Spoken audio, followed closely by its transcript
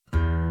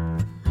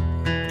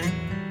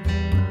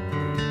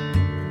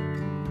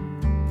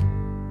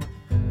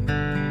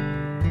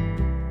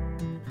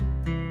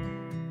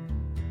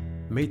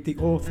meet the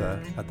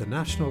author at the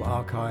National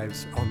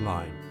Archives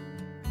online.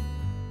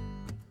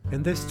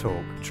 In this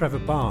talk, Trevor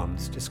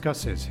Barnes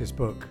discusses his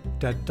book,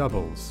 Dead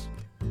Doubles.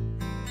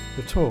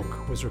 The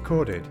talk was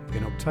recorded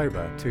in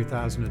October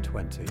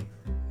 2020.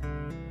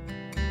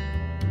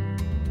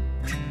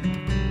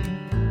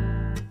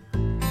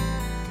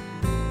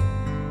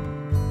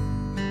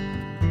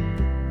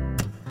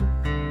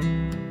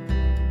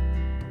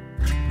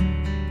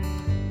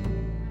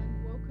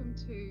 Welcome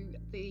to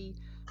the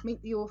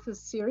Meet the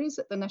Authors series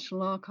at the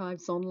National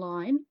Archives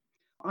online.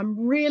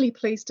 I'm really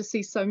pleased to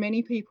see so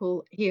many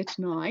people here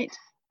tonight,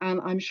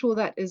 and I'm sure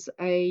that is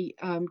a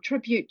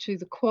tribute to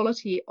the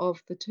quality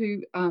of the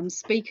two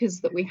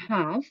speakers that we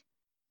have.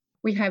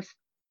 We have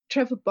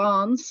Trevor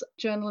Barnes,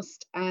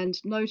 journalist and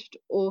noted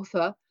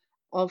author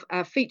of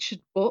our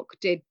featured book,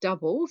 Dead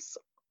Doubles,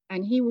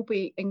 and he will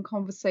be in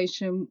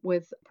conversation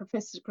with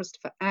Professor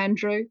Christopher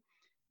Andrew,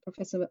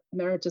 Professor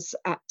Emeritus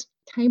at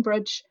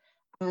Cambridge,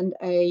 and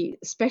a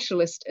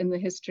specialist in the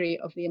history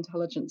of the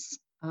intelligence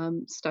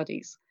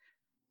studies.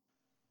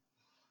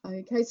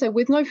 Okay, so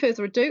with no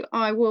further ado,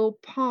 I will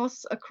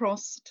pass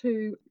across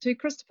to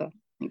Christopher.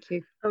 Thank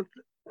you.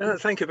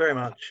 Thank you very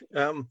much.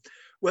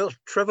 Well,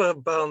 Trevor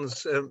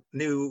Barnes'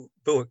 new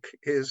book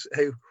is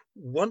a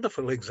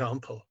wonderful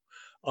example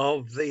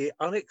of the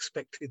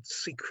unexpected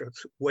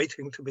secrets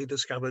waiting to be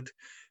discovered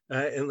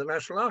in the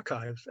National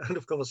Archives. And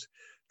of course,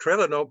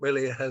 Trevor not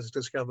really has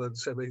discovered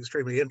some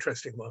extremely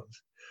interesting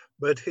ones,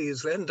 but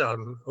he's then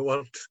done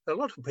what a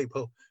lot of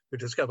people who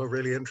discover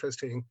really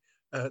interesting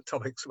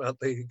topics about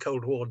the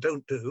Cold War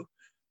don't do.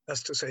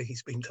 That's to say,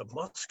 he's been to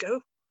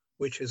Moscow,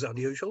 which is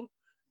unusual.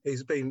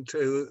 He's been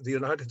to the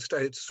United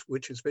States,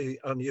 which is very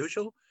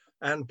unusual,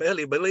 and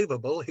barely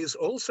believable, he's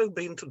also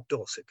been to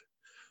Dorset.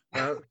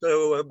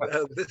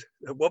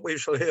 What we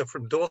shall hear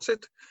from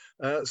Dorset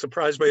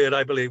surprised me, and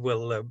I believe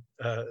will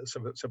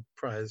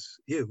surprise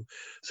you.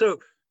 So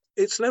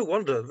it's no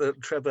wonder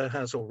that Trevor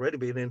has already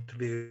been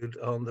interviewed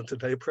on the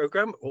Today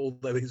programme,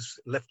 although he's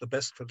left the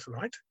best for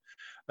tonight,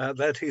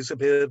 that he's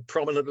appeared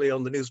prominently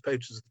on the news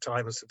pages of the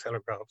Times, the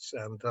Telegraphs,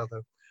 and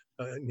other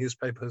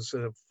newspapers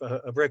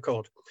of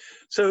record.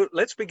 So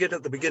let's begin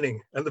at the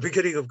beginning. And the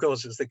beginning, of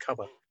course, is the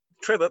cover.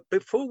 Trevor,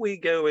 before we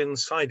go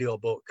inside your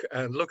book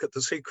and look at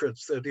the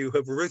secrets that you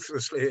have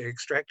ruthlessly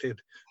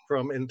extracted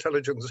from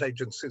intelligence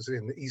agencies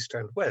in the East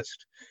and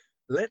West,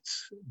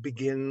 let's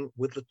begin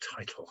with the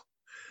title.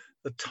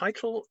 The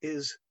title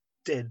is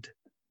Dead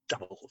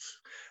Doubles.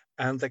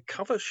 And the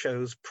cover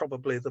shows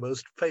probably the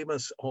most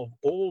famous of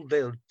all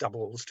dead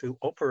doubles to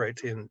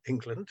operate in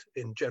England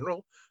in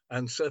general,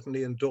 and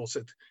certainly in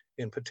Dorset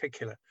in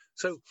particular.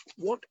 So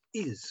what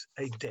is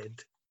a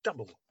dead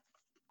double?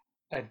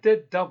 A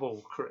dead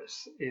double,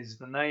 Chris, is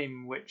the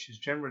name which is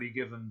generally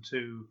given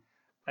to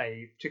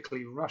a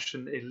particularly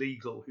Russian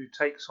illegal who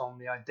takes on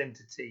the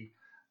identity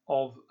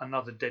of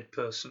another dead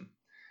person.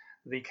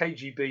 The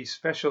KGB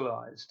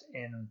specialized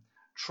in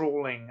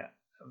trawling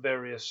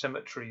various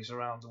cemeteries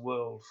around the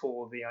world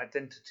for the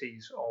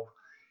identities of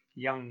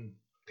young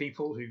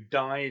people who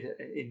died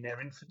in their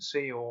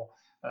infancy or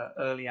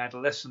early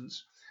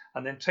adolescence,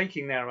 and then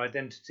taking their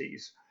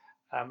identities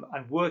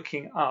and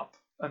working up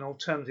an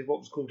alternative, what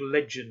was called a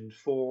legend,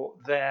 for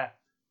their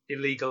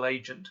illegal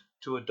agent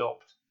to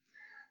adopt.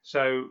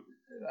 So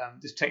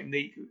this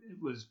technique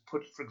was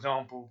put, for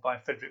example, by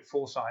Frederick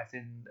Forsyth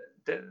in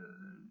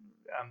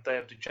Day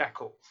of the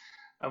Jackal,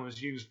 and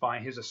was used by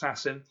his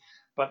assassin,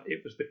 but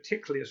it was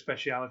particularly a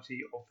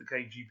speciality of the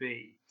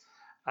KGB.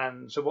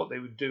 And so what they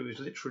would do is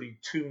literally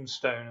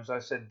tombstone, as I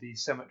said,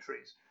 these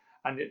cemeteries.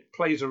 And it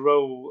plays a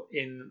role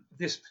in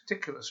this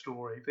particular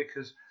story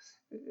because,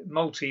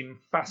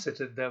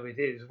 multifaceted though it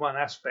is, one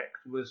aspect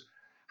was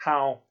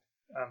how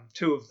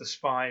two of the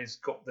spies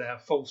got their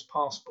false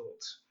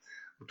passports.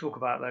 We'll talk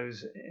about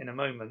those in a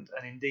moment.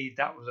 And indeed,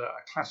 that was a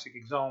classic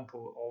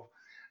example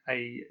of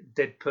a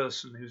dead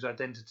person whose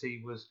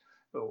identity was,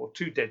 or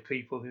two dead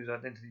people whose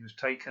identity was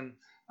taken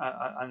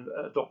and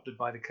adopted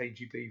by the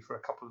KGB for a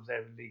couple of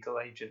their illegal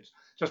agents.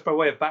 Just by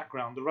way of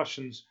background, the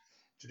Russians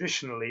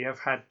traditionally have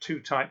had two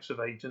types of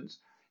agents,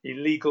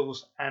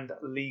 illegals and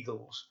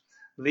legals.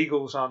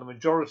 Legals are the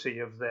majority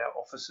of their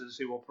officers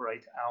who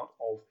operate out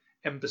of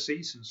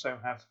embassies and so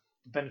have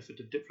the benefit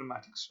of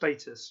diplomatic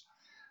status.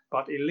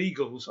 But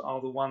illegals are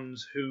the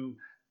ones who,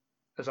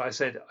 as I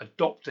said,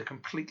 adopt a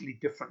completely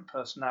different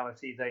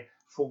personality. They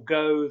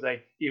forego,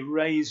 they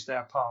erase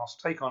their past,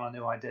 take on a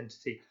new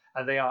identity,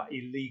 and they are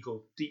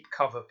illegal, deep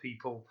cover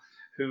people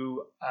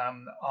who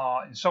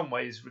are in some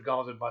ways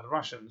regarded by the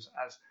Russians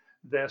as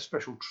their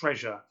special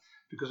treasure,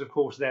 because of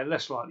course they're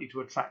less likely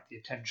to attract the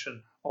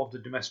attention of the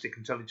domestic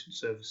intelligence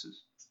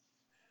services.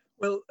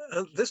 Well,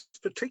 this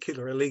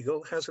particular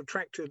illegal has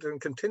attracted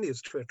and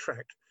continues to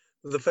attract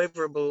the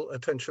favorable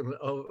attention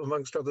of,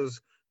 amongst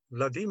others,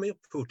 Vladimir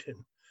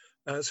Putin.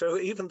 So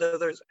even though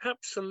there's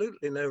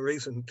absolutely no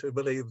reason to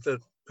believe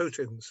that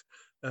Putin's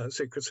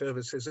Secret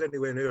Service is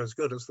anywhere near as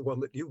good as the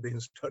one that you've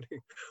been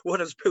studying, what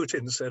has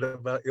Putin said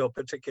about your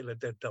particular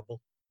dead double?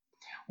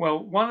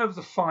 Well, one of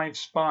the 5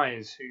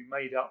 spies who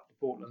made up the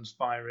Portland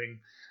spy ring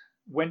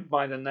went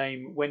by the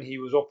name, when he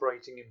was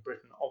operating in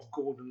Britain, of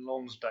Gordon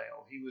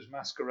Lonsdale. He was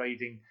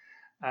masquerading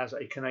as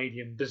a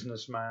Canadian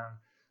businessman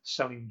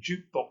selling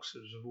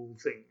jukeboxes of all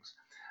things.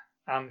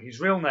 His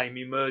real name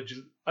emerged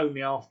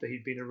only after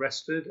he'd been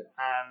arrested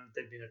and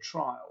there'd been a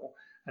trial,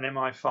 and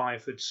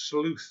MI5 had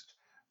sleuthed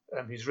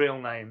his real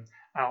name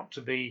out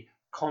to be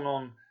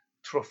Konon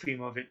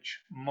Trofimovich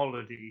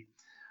Molody.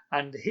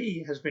 And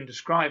he has been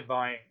described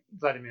by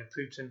Vladimir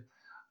Putin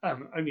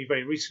only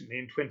very recently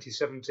in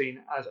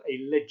 2017 as a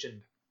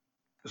legend,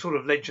 a sort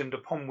of legend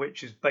upon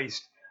which is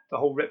based the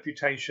whole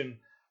reputation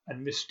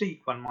and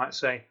mystique, one might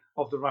say,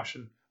 of the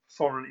Russian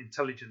Foreign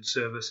Intelligence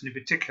Service, and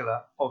in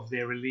particular of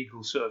their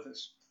illegal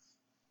service.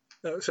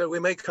 So we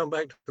may come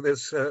back to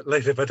this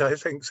later, but I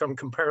think some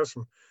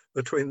comparison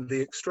between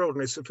the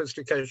extraordinary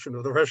sophistication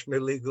of the Russian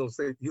illegals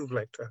that you've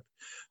looked at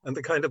and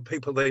the kind of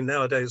people they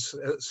nowadays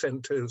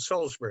send to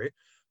Salisbury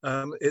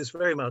is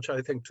very much,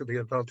 I think, to the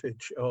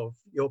advantage of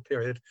your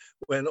period,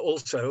 when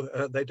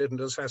also they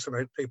didn't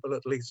assassinate people,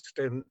 at least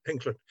in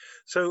England.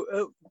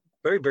 So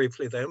very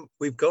briefly then,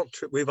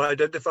 we've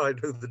identified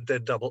who the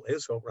dead double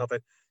is, or rather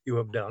you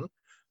have done.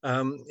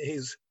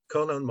 He's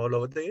Konon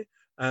Molody,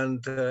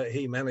 and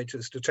he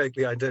manages to take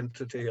the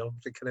identity of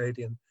the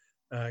Canadian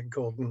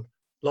Gordon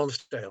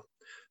Lonsdale.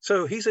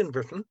 So he's in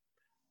Britain.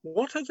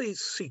 What are these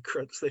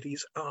secrets that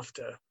he's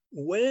after?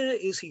 Where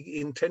is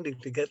he intending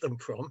to get them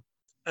from?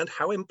 And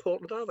how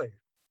important are they?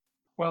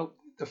 Well,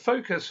 the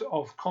focus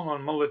of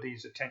Konon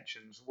Molody's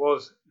attentions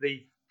was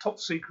the top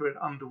secret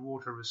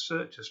underwater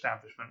research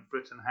establishment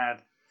Britain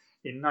had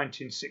in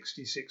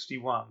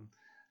 1960-61.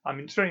 I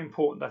mean, it's very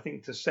important, I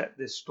think, to set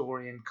this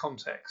story in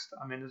context.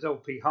 I mean, as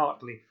L.P.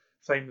 Hartley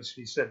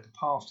famously said, the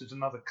past is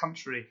another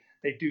country.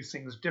 They do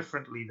things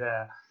differently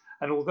there.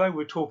 And although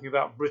we're talking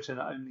about Britain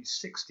only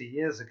 60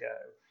 years ago,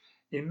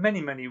 in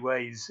many, many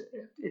ways,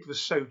 it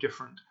was so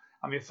different.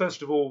 I mean,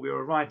 first of all, we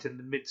were right in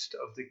the midst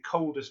of the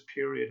coldest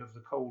period of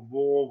the Cold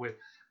War, with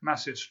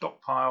massive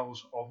stockpiles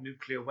of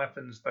nuclear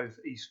weapons, both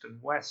east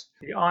and west.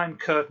 The Iron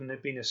Curtain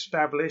had been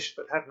established,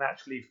 but hadn't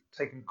actually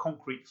taken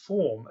concrete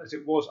form, as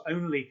it was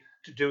only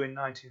to do in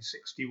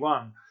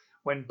 1961,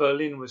 when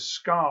Berlin was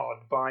scarred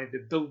by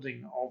the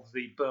building of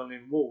the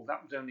Berlin Wall.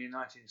 That was only in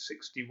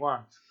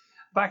 1961.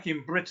 Back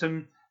in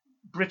Britain,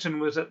 Britain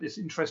was at this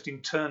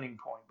interesting turning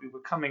point. We were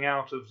coming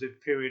out of the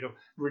period of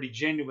really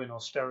genuine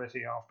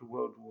austerity after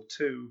World War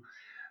II.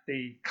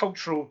 The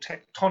cultural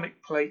tectonic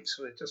plates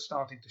were just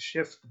starting to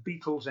shift. The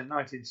Beatles in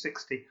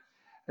 1960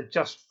 had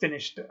just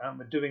finished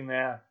doing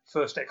their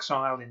first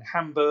exile in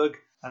Hamburg,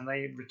 and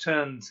they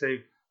returned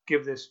to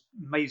give this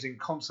amazing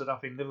concert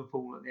up in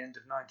Liverpool at the end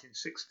of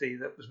 1960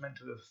 that was meant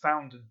to have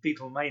founded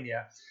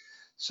Beatlemania.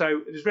 So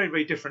it was very,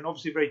 very different,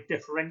 obviously a very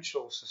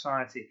deferential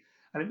society.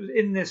 And it was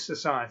in this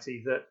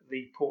society that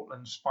the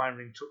Portland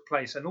Spying took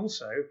place. And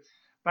also,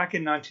 back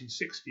in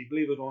 1960,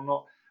 believe it or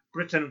not,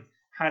 Britain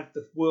had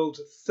the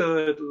world's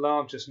third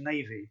largest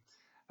navy.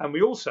 And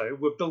we also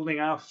were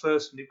building our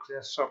first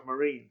nuclear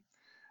submarine.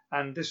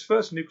 And this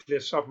first nuclear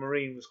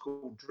submarine was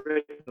called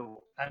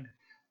Dreadnought. And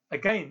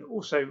again,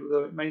 also,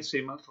 though it may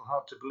seem a little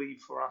hard to believe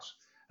for us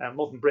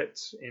modern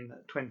Brits in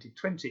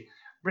 2020,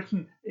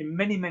 Britain in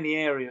many, many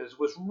areas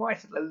was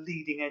right at the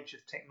leading edge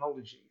of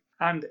technology.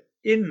 And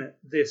in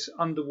this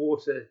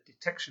underwater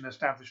detection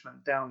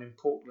establishment down in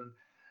Portland,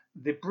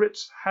 the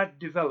Brits had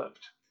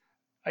developed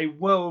a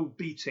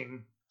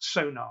world-beating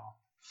sonar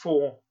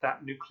for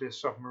that nuclear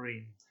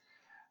submarine.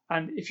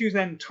 And if you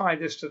then tie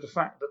this to the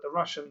fact that the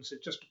Russians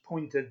had just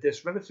appointed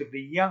this relatively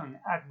young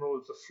admiral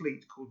of the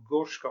fleet called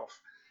Gorshkov,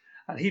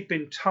 and he'd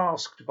been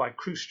tasked by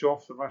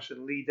Khrushchev, the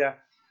Russian leader,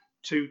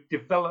 to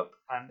develop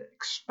and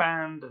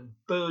expand and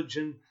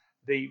burgeon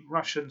the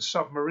Russian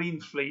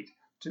submarine fleet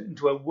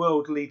into a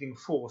world-leading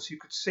force, you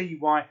could see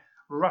why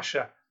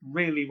Russia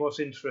really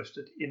was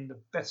interested in the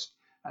best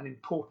and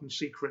important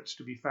secrets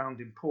to be found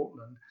in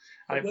Portland.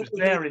 And it was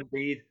there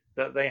indeed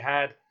that they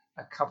had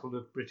a couple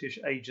of British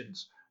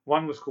agents.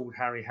 One was called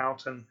Harry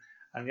Houghton,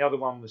 and the other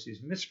one was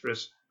his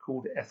mistress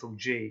called Ethel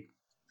G.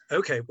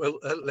 Okay, well,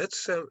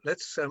 let's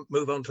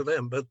move on to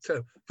them. But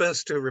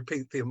first, to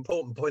repeat the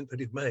important point that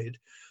you've made,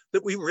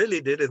 that we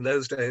really did in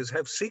those days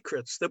have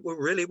secrets that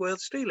were really worth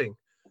stealing.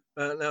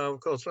 Now, of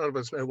course, none of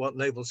us know what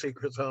naval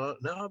secrets are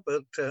now,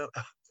 but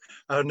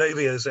our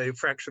Navy is a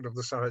fraction of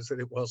the size that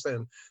it was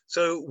then.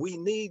 So we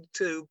need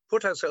to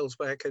put ourselves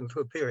back into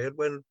a period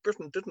when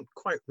Britain didn't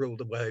quite rule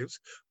the waves,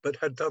 but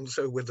had done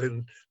so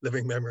within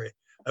living memory.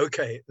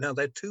 Okay, now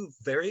they're two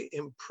very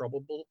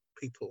improbable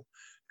people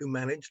who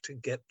managed to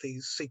get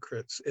these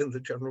secrets in the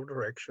general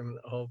direction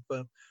of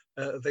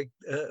the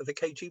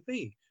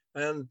KGB.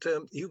 And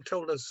you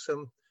told us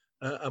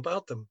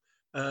about them.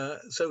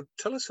 So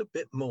tell us a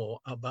bit more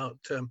about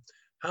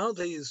how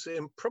these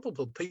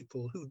improbable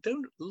people who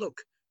don't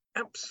look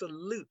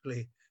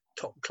absolutely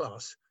top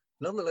class,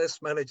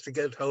 nonetheless managed to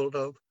get hold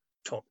of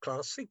top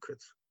class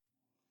secrets.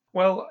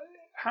 Well,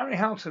 Harry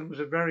Houghton was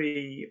a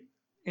very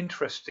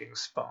interesting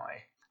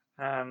spy.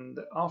 And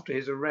after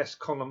his arrest,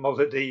 Konon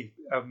Molody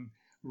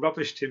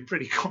rubbished him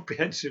pretty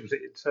comprehensively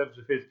in terms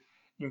of his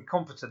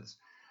incompetence.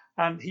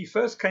 And he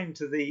first came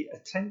to the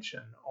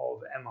attention of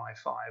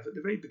MI5 at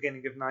the very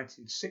beginning of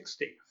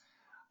 1960.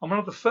 And one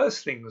of the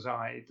first things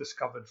I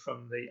discovered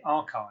from the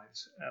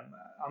archives,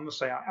 I must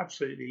say I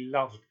absolutely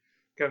loved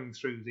going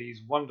through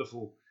these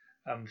wonderful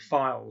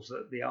files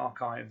that the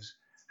archives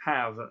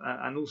have,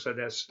 and also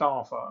their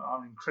staff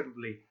are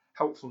incredibly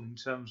helpful in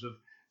terms of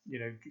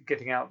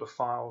getting out the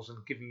files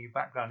and giving you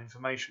background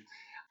information.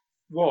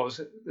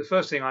 The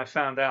first thing I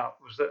found out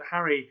was that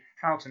Harry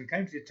Houghton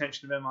came to the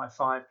attention of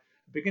MI5 at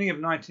the beginning of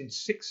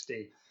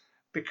 1960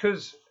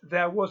 because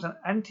there was an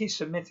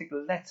anti-Semitic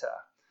letter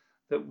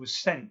that was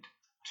sent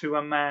to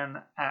a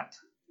man at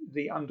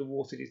the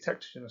underwater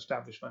detection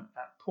establishment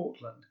at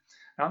Portland.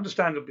 Now,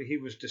 understandably, he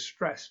was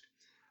distressed,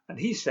 and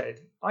he said,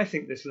 "I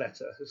think this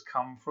letter has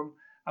come from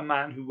a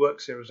man who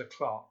works here as a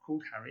clerk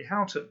called Harry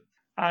Houghton."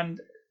 And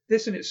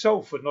this in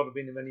itself would not have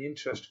been of any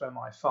interest to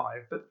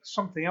MI5, but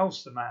something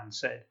else the man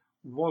said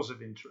was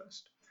of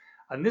interest.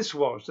 And this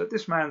was that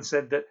this man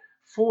said that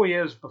 4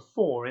 years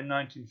before, in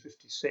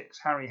 1956,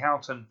 Harry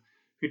Houghton,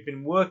 who'd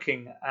been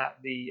working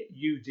at the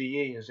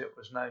UDE, as it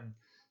was known,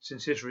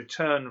 since his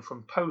return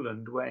from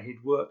Poland, where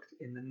he'd worked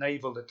in the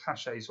Naval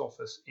Attaché's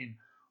office in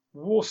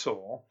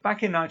Warsaw.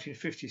 Back in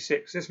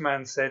 1956, this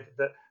man said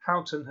that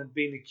Houghton had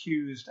been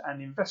accused and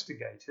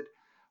investigated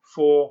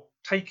for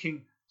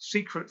taking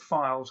secret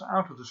files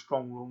out of the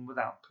strong room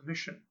without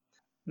permission.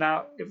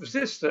 Now, it was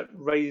this that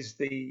raised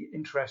the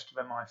interest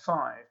of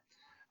MI5,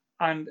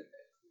 and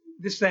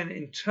this then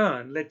in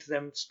turn led to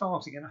them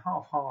starting in a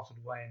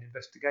half-hearted way an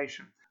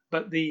investigation.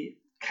 But the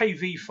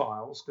KV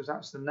files, because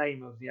that's the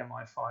name of the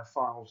MI5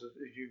 files,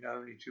 as you know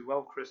only too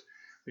well, Chris,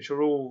 which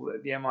are all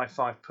the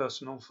MI5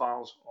 personnel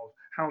files of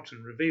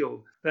Houghton,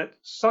 revealed that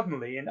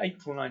suddenly in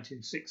April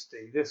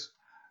 1960, this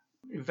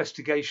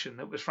investigation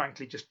that was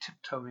frankly just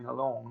tiptoeing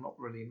along, not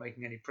really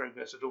making any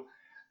progress at all,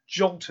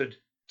 jolted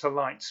to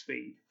light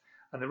speed.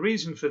 And the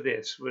reason for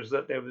this was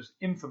that there was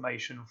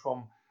information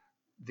from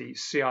the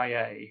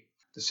CIA.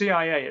 The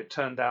CIA, it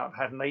turned out,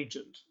 had an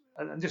agent.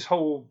 And this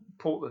whole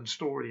Portland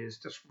story is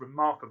just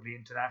remarkably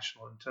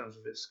international in terms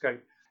of its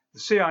scope. The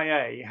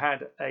CIA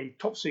had a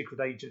top secret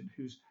agent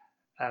whose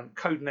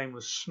code name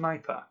was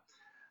Sniper.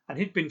 And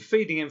he'd been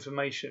feeding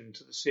information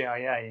to the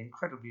CIA,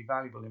 incredibly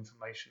valuable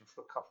information,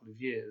 for a couple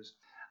of years.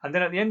 And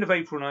then at the end of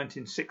April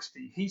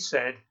 1960, he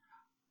said,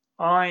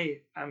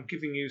 "I am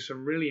giving you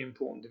some really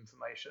important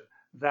information,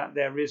 that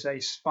there is a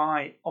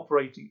spy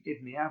operating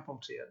in the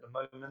Admiralty at the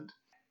moment.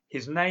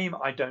 His name,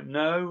 I don't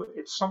know.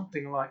 It's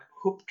something like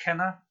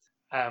Hupkenner.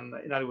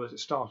 In other words, it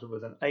started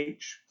with an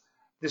H.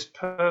 This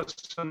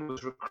person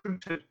was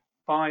recruited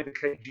by the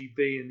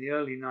KGB in the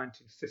early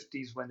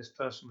 1950s when this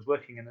person was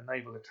working in the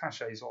Naval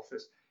Attaché's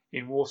office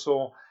in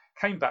Warsaw,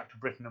 came back to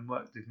Britain and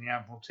worked in the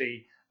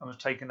Admiralty and was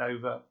taken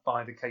over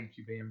by the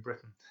KGB in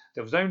Britain.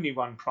 There was only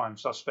one prime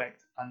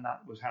suspect, and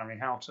that was Harry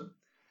Houghton.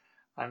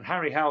 And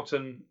Harry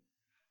Houghton,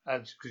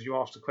 because you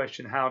asked the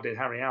question, how did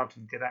Harry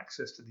Houghton get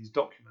access to these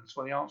documents?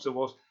 Well, the answer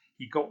was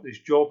he got this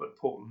job at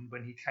Portland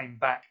when he came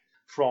back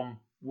from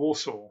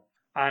Warsaw.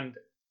 And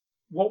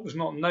what was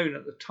not known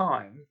at the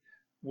time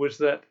was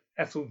that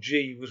Ethel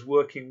G was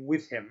working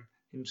with him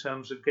in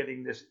terms of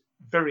getting this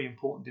very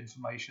important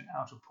information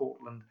out of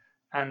Portland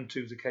and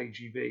to the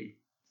KGB.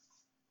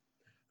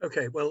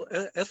 Okay, well,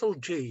 Ethel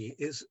G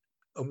is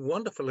a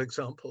wonderful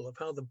example of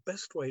how the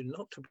best way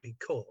not to be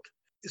caught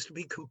is to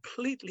be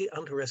completely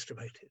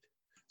underestimated.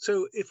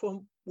 So if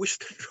one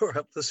wished to draw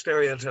up the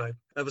stereotype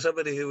of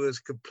somebody who was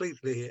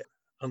completely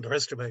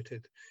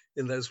underestimated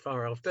in those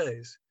far-off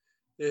days,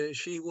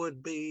 she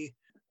would be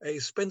a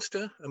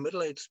spinster, a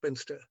middle-aged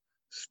spinster,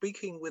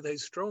 speaking with a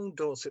strong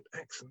Dorset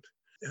accent,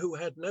 who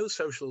had no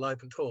social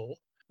life at all,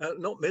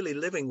 not merely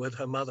living with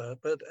her mother,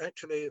 but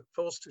actually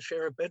forced to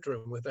share a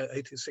bedroom with her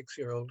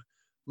 86-year-old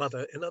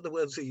mother. In other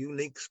words, a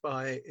unique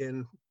spy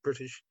in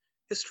British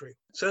history.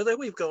 So there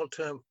we've got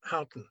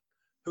Houghton,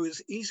 who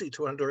is easy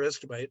to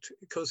underestimate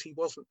because he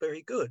wasn't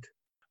very good.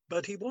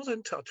 But he was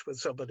in touch with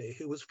somebody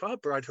who was far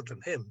brighter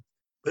than him,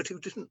 but who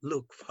didn't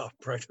look far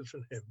brighter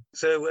than him.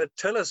 So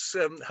tell us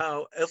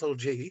how Ethel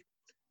G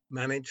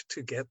managed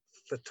to get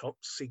the top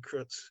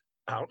secrets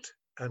out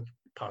and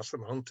pass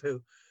them on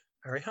to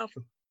Harry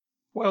Houghton.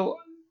 Well,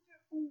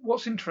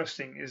 what's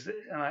interesting is that,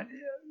 and I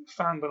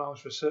found when I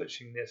was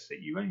researching this,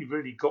 that you only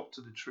really got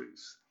to the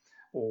truth,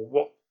 or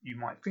what you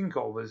might think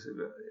of as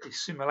a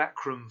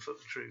simulacrum for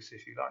the truth,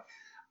 if you like,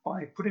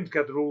 by putting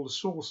together all the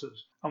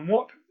sources. And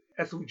what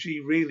Ethel G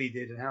really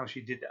did and how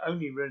she did it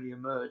only really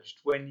emerged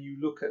when you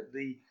look at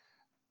the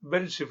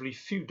relatively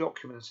few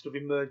documents that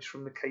have emerged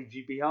from the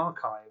KGB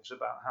archives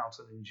about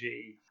Houghton and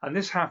G. And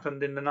this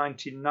happened in the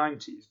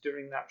 1990s,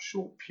 during that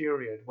short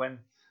period when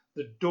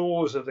the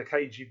doors of the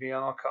KGB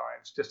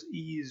archives just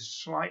eased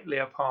slightly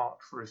apart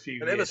for a few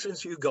years. And ever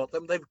since you got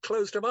them, they've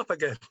closed them up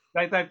again.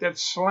 They've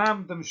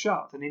slammed them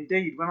shut. And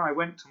indeed, when I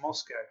went to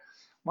Moscow,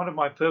 one of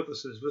my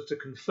purposes was to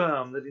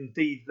confirm that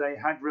indeed they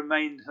had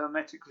remained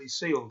hermetically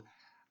sealed.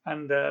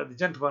 And the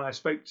gentleman I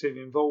spoke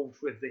to involved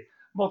with the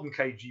modern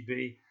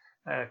KGB,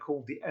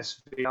 called the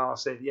SVR,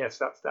 said, yes,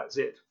 that's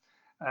it.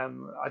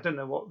 I don't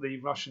know what the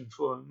Russian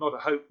for "not a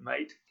hope,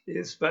 mate"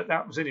 is, but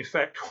that was in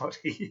effect what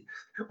he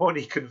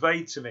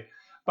conveyed to me.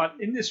 But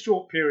in this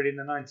short period in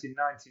the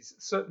 1990s,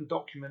 certain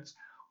documents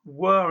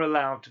were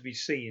allowed to be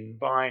seen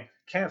by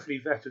carefully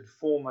vetted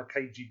former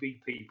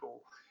KGB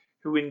people,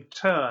 who in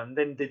turn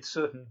then did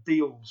certain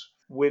deals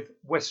with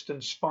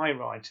Western spy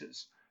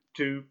writers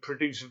to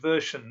produce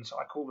versions,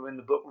 I call them in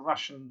the book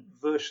Russian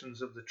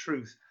versions of the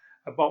truth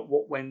about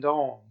what went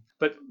on.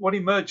 But what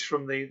emerged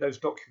from those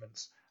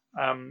documents,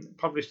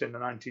 published in the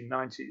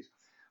 1990s,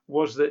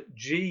 was that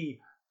G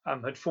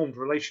had formed a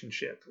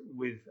relationship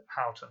with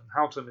Houghton.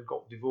 Houghton had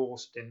got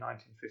divorced in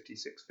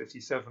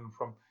 1956-57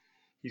 from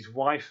his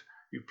wife,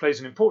 who plays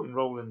an important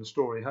role in the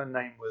story. Her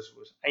name was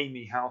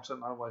Amy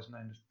Houghton, otherwise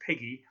known as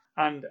Peggy.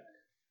 And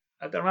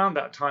at around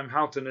that time,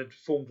 Houghton had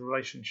formed a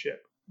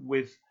relationship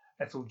with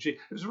Ethel G. It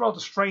was a rather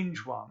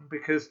strange one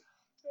because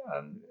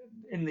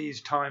in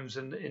these times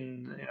and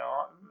in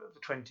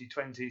the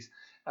 2020s,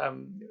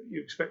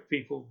 you expect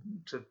people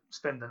to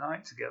spend the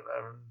night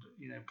together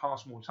and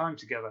pass more time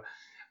together.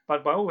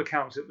 But by all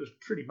accounts, it was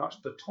pretty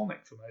much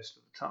platonic for most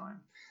of the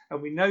time.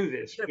 And we know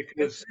this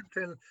because... Except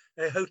in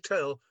a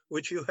hotel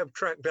which you have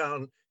tracked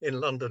down in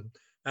London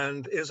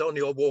and is on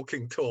your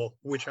walking tour,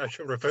 which I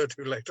shall refer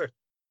to later.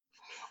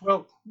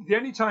 Well, the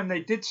only time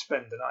they did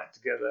spend the night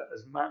together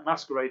as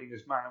masquerading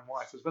as man and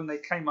wife was when they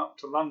came up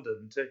to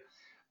London to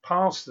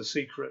pass the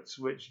secrets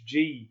which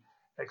G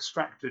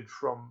extracted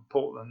from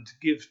Portland to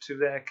give to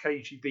their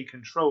KGB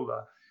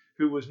controller,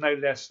 who was no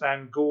less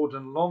than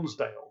Gordon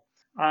Lonsdale.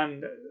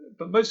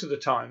 But most of the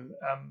time,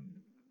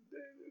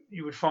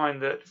 you would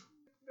find that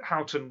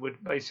Houghton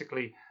would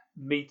basically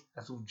meet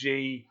Ethel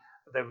G.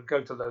 They would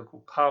go to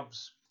local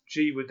pubs.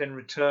 G would then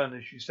return,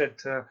 as you said,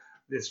 to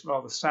this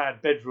rather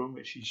sad bedroom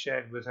which she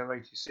shared with her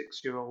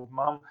 86-year-old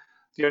mum.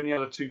 The only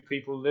other two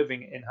people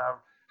living in her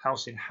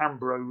house in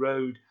Hamborough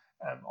Road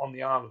on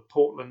the Isle of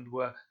Portland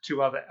were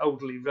two other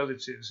elderly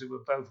relatives who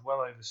were both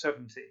well over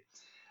 70.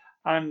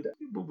 And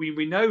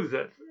we know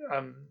that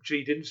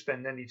G didn't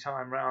spend any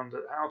time round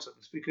at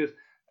Houghton's because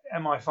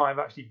MI5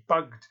 actually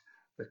bugged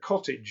the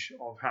cottage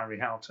of Harry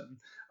Houghton,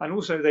 and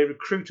also they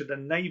recruited a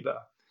neighbour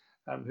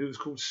who was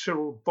called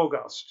Cyril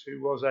Bogust,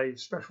 who was a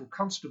special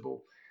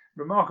constable,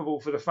 remarkable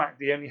for the fact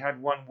that he only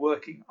had one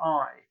working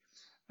eye.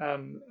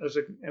 As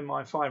a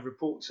MI5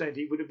 report said,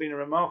 he would have been a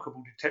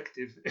remarkable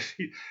detective if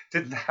he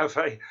didn't have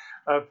a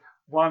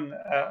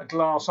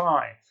glass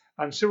eye.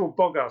 And Cyril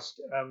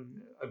Bogust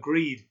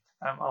agreed,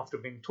 after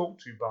being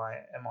talked to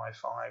by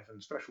MI5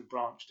 and Special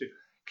Branch, to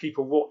keep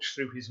a watch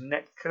through his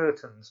net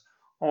curtains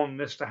on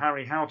Mr.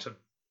 Harry Houghton.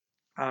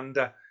 And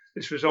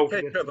this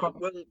resulted in...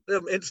 Well,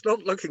 it's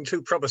not looking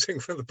too promising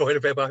from the point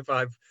of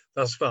MI5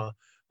 thus far.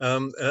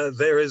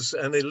 There is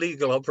an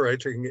illegal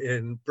operating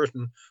in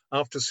Britain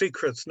after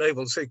secrets,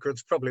 naval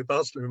secrets, probably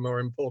vastly more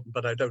important,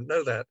 but I don't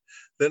know that,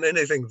 than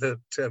anything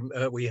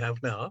that we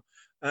have now.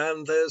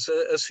 And there's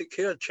a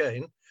secure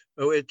chain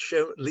which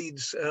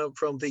leads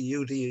from the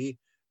UDE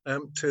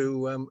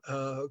to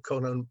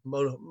Conan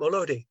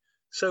Molodi.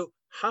 So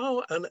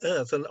how on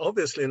earth, and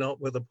obviously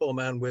not with a poor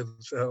man with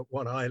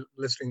one eye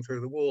listening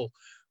through the wall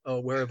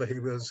or wherever he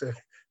was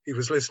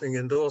listening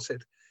in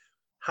Dorset,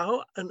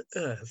 how on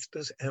earth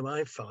does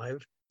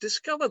MI5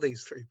 discover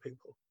these three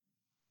people?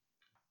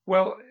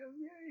 Well,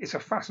 it's a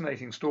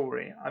fascinating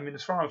story. I mean,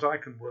 as far as I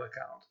can work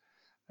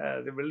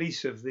out, the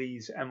release of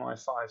these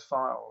MI5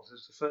 files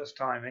is the first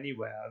time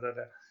anywhere that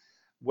a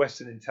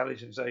Western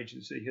intelligence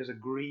agency has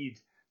agreed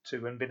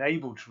to and been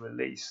able to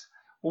release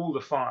all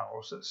the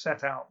files that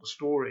set out the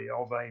story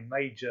of a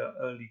major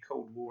early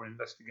Cold War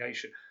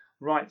investigation,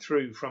 right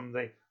through from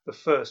the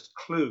first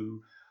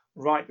clue,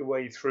 right the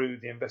way through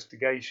the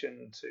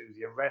investigation to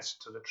the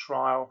arrest, to the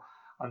trial,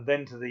 and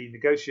then to the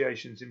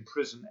negotiations in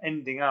prison,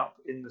 ending up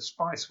in the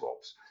spy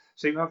swaps.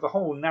 So you have the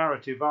whole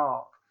narrative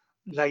arc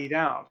laid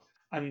out.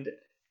 And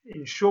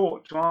in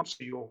short, to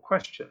answer your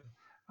question,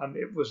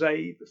 it was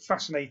a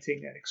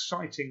fascinating and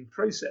exciting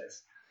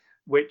process,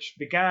 which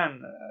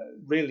began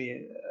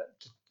really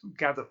to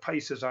gather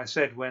pace, as I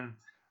said, when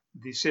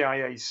the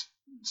CIA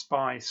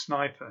spy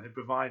sniper had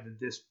provided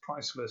this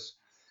priceless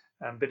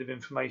bit of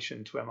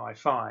information to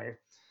MI5.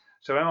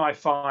 So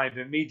MI5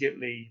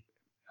 immediately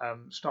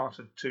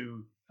started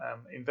to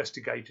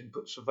investigate and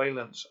put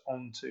surveillance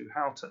onto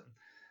Houghton.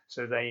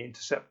 So they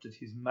intercepted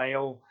his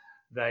mail.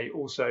 They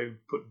also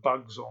put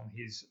bugs on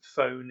his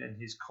phone in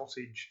his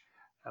cottage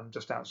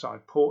just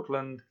outside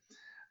Portland.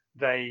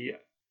 They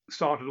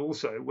started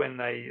also, when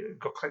they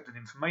collected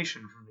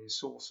information from these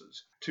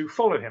sources, to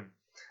follow him.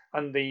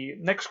 And the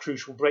next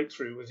crucial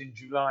breakthrough was in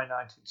July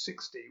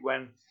 1960,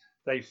 when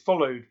they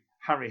followed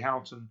Harry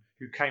Houghton,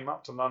 who came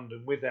up to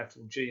London with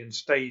Ethel G and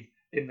stayed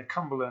in the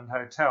Cumberland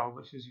Hotel,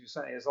 which, as you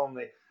say, is on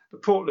the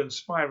Portland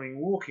Spiring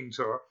walking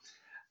tour.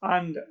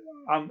 And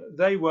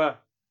they were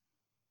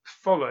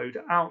followed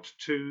out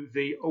to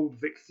the Old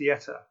Vic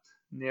Theatre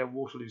near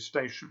Waterloo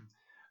Station.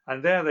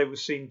 And there they were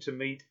seen to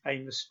meet a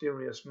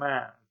mysterious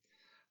man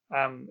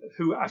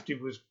who actually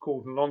was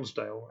called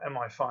Lonsdale.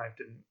 MI5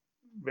 didn't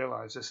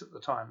realise this at the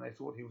time. They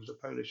thought he was a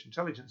Polish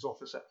intelligence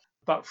officer.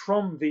 But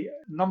from the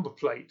number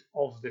plate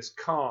of this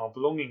car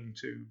belonging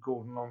to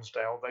Gordon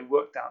Lonsdale, they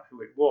worked out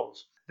who it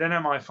was. Then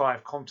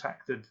MI5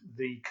 contacted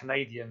the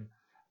Canadian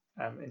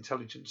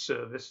intelligence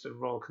service, the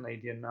Royal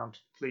Canadian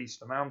Mounted Police,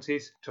 the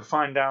Mounties, to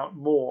find out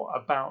more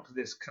about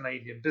this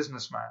Canadian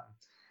businessman.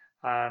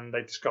 And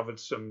they discovered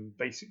some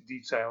basic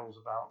details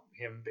about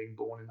him being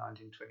born in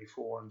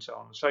 1924 and so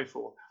on and so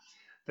forth.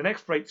 The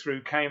next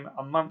breakthrough came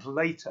a month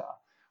later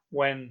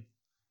when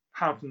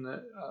Houghton,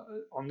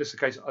 on this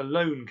occasion,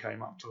 alone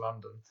came up to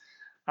London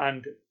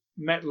and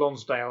met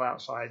Lonsdale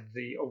outside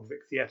the Old Vic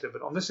Theatre,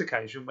 but on this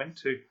occasion went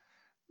to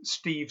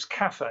Steve's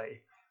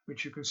Cafe,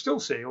 which you can still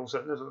see.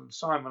 Also, there's a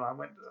sign when I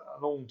went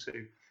along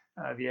to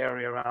the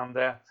area around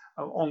there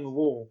on the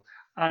wall.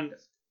 And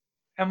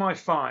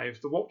MI5,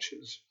 the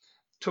watchers,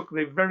 took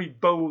the very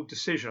bold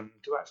decision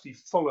to actually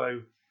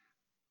follow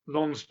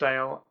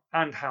Lonsdale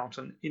and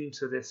Houghton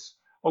into this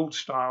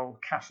old-style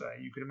cafe.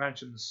 You can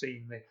imagine the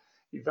scene, the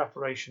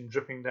evaporation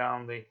dripping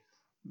down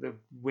the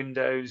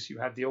windows. You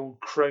had the old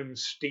chrome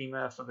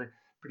steamer for the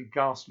pretty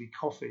ghastly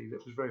coffee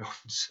that was very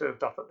often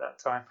served up at that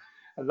time,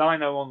 a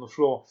lino on the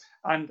floor,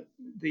 and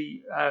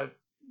the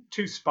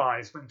two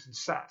spies went and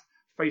sat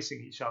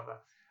facing each other,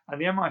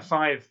 and the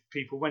MI5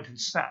 people went and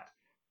sat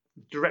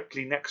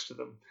directly next to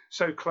them,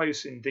 so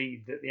close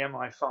indeed that the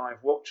MI5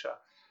 watcher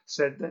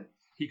said that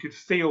he could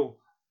feel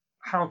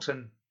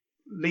Houghton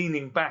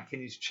leaning back in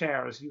his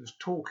chair as he was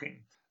talking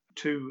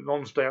to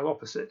Lonsdale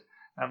opposite.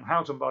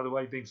 Houghton, by the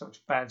way, being such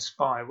a bad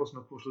spy, wasn't,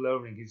 of course,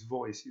 lowering his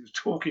voice. He was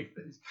talking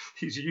at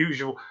his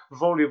usual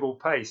voluble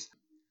pace.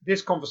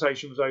 This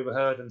conversation was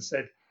overheard and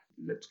said,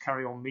 let's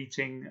carry on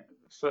meeting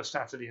first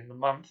Saturday in the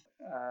month.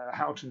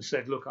 Houghton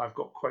said, look, I've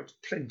got, quote,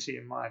 plenty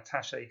in my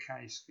attaché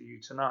case for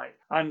you tonight.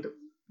 And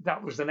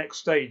that was the next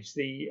stage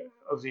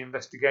of the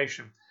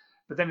investigation.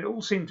 But then it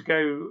all seemed to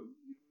go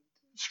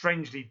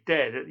strangely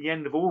dead at the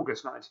end of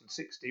August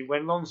 1960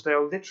 when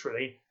Lonsdale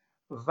literally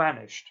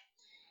vanished.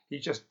 He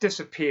just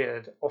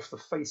disappeared off the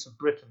face of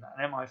Britain,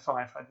 and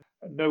MI5 had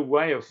no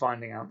way of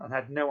finding out and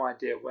had no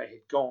idea where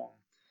he'd gone.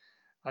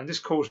 And this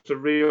caused a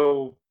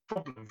real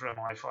problem for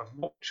MI5.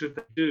 What should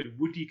they do?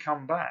 Would he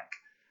come back?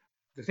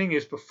 The thing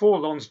is, before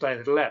Lonsdale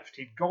had left,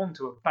 he'd gone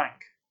to a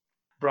bank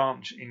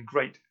branch in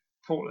Great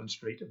Portland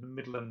Street at the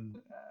Midland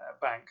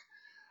Bank,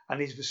 and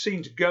he was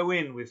seen to go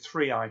in with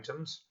 3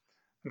 items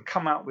and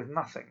come out with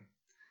nothing.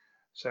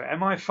 So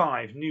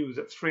MI5 knew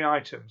that 3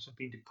 items had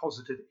been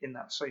deposited in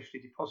that safety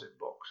deposit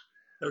box.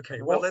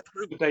 Okay, well, what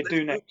did they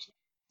do next?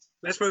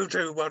 Let's move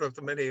to one of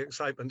the many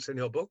excitements in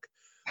your book,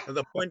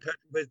 the point at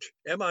which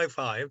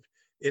MI5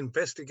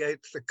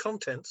 investigates the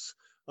contents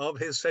of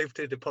his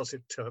safety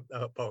deposit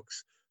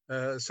box.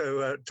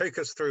 So take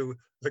us through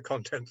the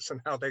contents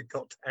and how they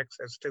got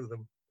access to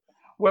them.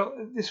 Well,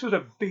 this was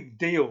a big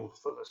deal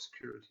for the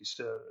security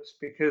service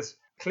because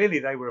clearly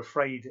they were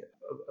afraid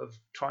of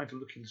trying to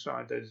look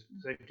inside those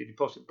safety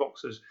deposit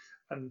boxes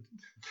and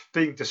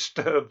being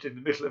disturbed in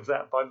the middle of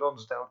that by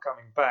Lonsdale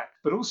coming back.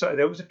 But also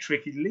there was a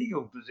tricky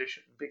legal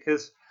position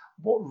because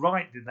what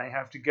right did they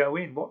have to go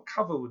in? What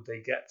cover would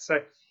they get?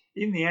 So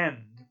in the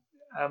end,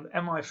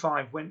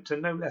 MI5 went to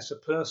no less a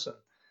person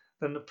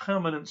than the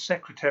permanent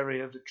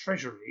secretary of the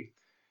Treasury,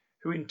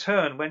 who in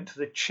turn went to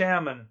the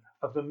chairman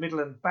of the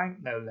Midland Bank,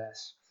 no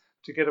less,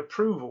 to get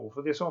approval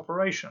for this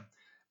operation.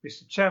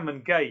 Mr.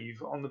 Chairman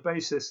gave on the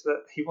basis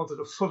that he wanted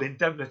a full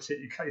indemnity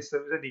in case there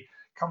was any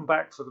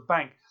comeback for the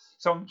bank.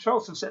 So on the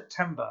 12th of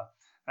September,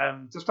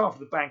 just after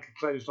the bank had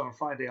closed on a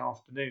Friday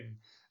afternoon,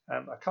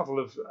 a couple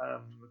of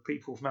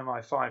people from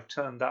MI5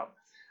 turned up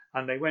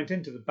and they went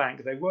into the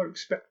bank. They were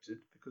expected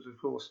because, of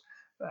course,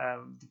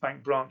 the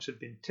bank branch had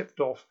been tipped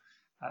off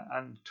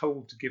and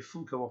told to give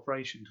full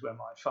cooperation to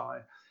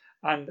MI5.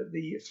 And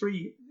the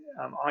 3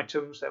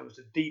 items, there was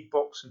a deed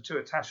box and 2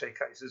 attaché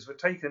cases, were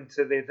taken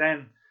to the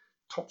then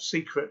top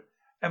secret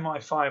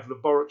MI5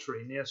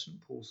 laboratory near St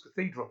Paul's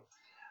Cathedral.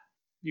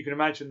 You can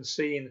imagine the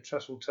scene, the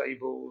trestle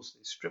tables,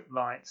 the strip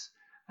lights,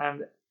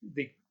 and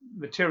the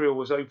material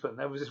was open.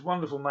 There was this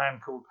wonderful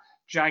man called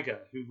Jagger,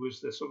 who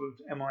was the sort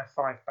of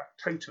MI5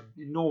 factotum,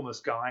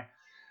 enormous guy,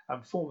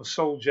 former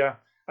soldier,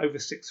 over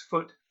 6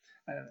 foot,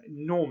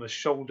 enormous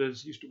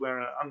shoulders, used to wear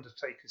an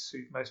undertaker's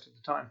suit most of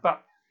the time.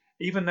 But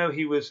even though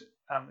he was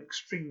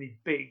extremely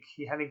big,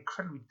 he had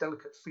incredibly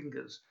delicate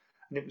fingers,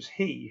 and it was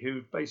he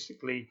who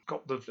basically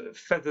got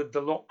feathered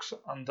the locks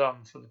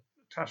undone for the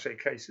attaché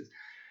cases.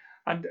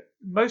 And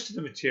most of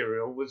the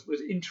material was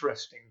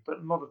interesting,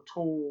 but not at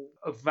all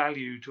of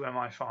value to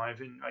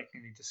MI5 in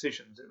making any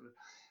decisions. It was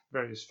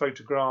various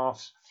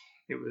photographs,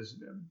 it was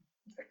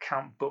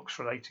account books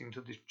relating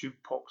to this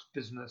jukebox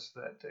business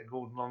that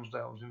Gordon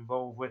Lonsdale was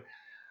involved with.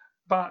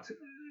 But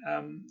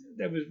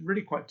they were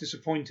really quite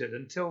disappointed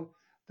until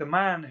the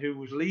man who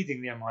was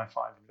leading the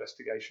MI5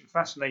 investigation,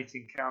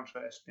 fascinating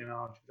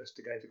counter-espionage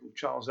investigator called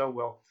Charles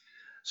Elwell,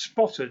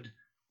 spotted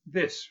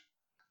this,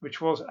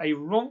 which was a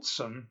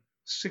Ronson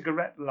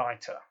cigarette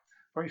lighter,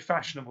 very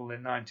fashionable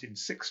in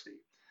 1960.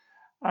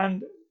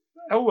 And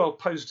Elwell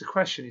posed a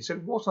question. He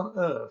said, what on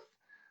earth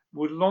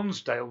would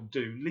Lonsdale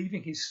do,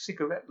 leaving his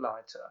cigarette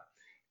lighter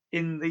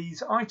in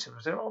these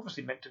items? They're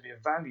obviously meant to be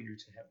of value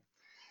to him.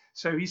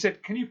 So he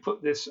said, can you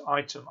put this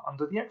item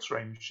under the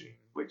X-ray machine?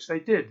 Which they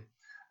did.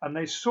 And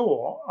they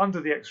saw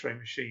under the X-ray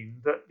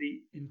machine that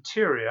the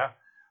interior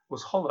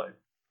was hollow.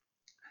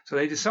 So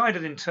they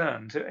decided in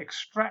turn to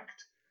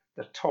extract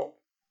the top.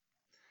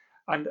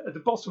 And at the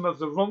bottom of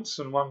the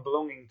Ronson one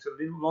belonging to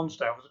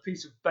Lonsdale was a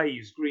piece of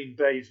baize, green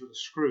baize with a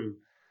screw.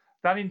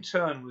 That in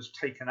turn was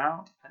taken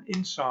out, and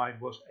inside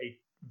was a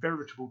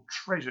veritable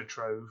treasure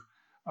trove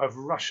of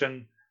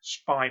Russian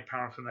spy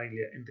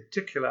paraphernalia, in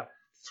particular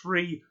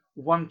 3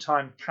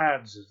 one-time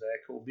pads, as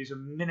they're called. These are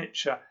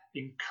miniature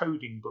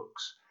encoding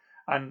books.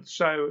 And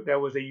so there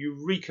was a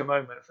eureka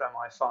moment for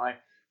MI5.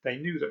 They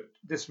knew that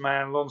this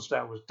man,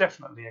 Lonsdale, was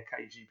definitely a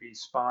KGB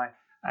spy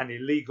and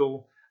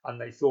illegal, and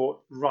they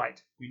thought,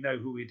 right, we know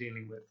who we're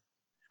dealing with.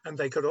 And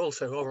they could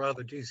also, or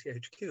rather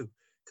GCHQ,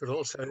 could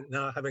also,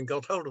 now having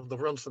got hold of the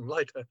Ronson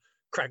lighter,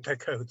 crack their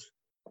codes.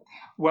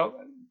 Well,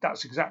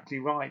 that's exactly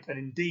right. And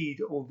indeed,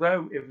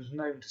 although it was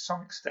known to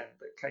some extent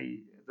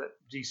that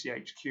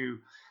GCHQ,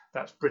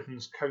 that's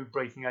Britain's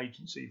code-breaking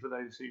agency, for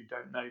those who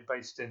don't know,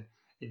 based in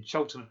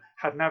Cheltenham,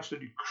 had an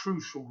absolutely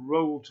crucial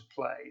role to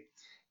play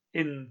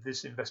in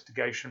this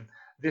investigation.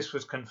 This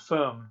was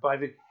confirmed by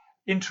the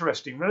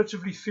interesting,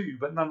 relatively few,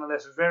 but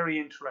nonetheless very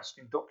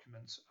interesting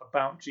documents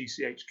about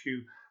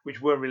GCHQ,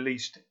 which were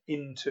released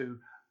into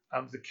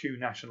the Kew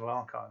National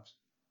Archives.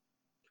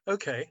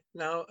 Okay,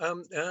 now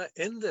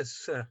in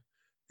this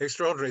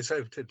extraordinary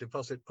safe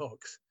deposit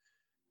box,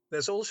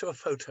 there's also a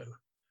photo,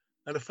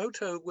 and a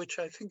photo which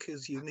I think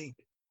is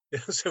unique,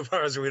 so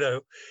far as we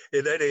know,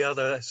 in any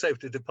other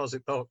safety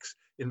deposit box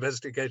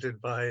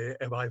investigated by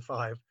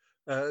MI5.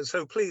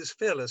 So please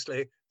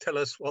fearlessly tell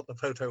us what the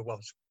photo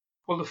was.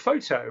 Well, the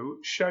photo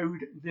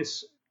showed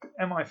this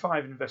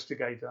MI5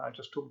 investigator I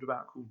just talked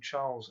about, called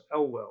Charles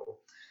Elwell,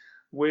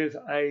 with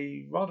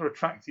a rather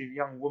attractive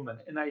young woman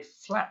in a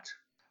flat.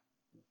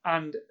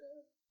 And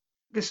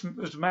this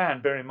was a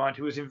man, bear in mind,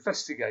 who was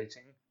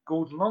investigating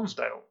Gordon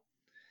Lonsdale.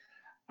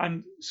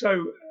 And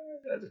so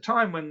at the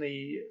time when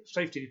the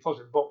safety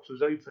deposit box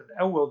was opened,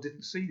 Elwell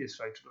didn't see this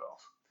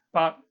photograph.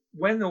 But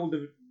when all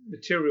the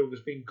material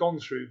was being gone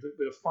through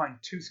with a fine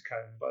tooth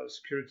comb by the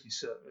security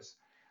service,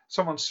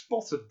 someone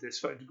spotted this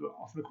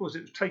photograph. And of course,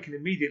 it was taken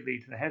immediately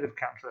to the head of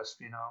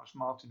counter-espionage,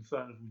 Martin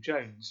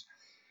Furnival-Jones,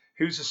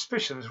 whose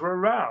suspicions were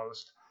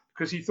aroused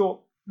because he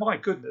thought, my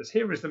goodness,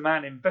 here is the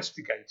man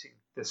investigating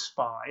this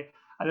spy,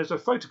 and there's a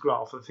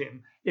photograph of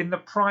him in the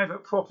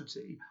private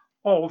property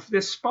of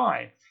this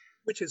spy.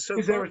 Which is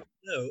so far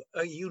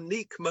a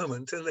unique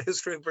moment in the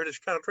history of British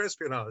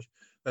counter-espionage.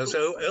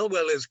 So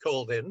Elwell is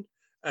called in,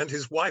 and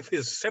his wife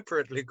is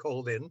separately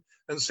called in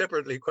and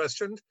separately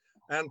questioned.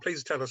 And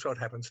please tell us what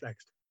happens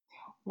next.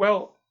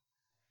 Well,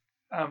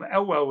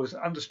 Elwell was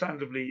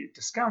understandably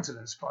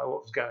discountenanced by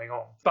what was going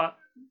on, but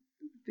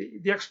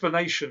the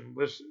explanation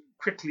was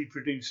quickly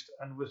produced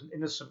and was an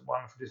innocent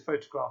one for this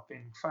photograph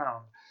being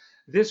found.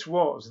 This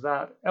was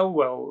that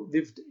Elwell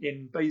lived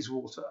in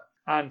Bayswater,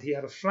 and he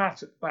had a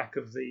flat at the back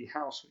of the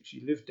house which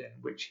he lived in,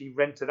 which he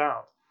rented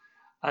out.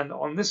 And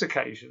on this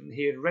occasion,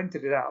 he had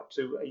rented it out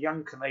to a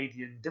young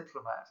Canadian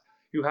diplomat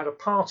who had a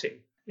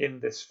party in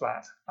this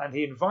flat. And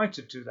he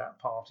invited to that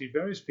party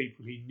various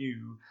people he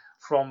knew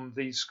from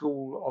the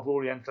School of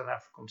Oriental and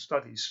African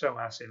Studies,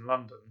 SOAS, in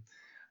London.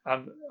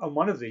 And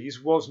one of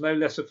these was no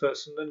less a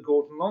person than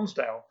Gordon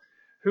Lonsdale,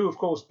 who, of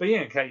course,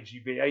 being a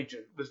KGB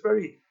agent, was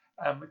very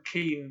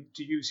keen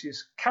to use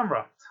his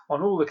camera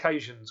on all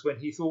occasions when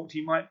he thought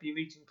he might be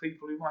meeting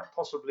people who might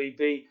possibly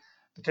be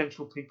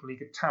potential people he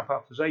could tap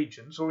up as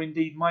agents, or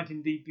indeed might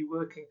indeed be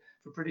working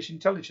for British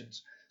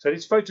intelligence. So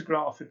this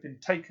photograph had been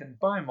taken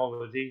by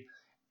Molody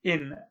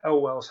in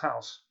Elwell's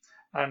house.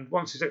 And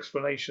once his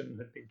explanation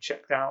had been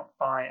checked out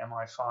by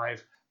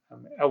MI5,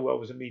 Elwell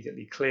was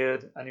immediately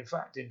cleared. And in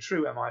fact, in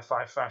true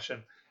MI5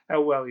 fashion,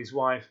 Elwell, his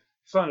wife,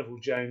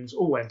 Furnival-Jones,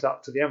 all went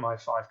up to the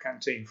MI5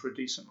 canteen for a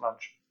decent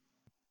lunch.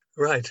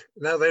 Right.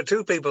 Now, there are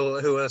two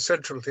people who are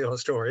central to your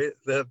story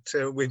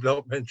that we've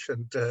not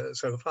mentioned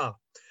so far.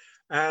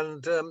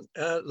 And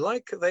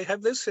like they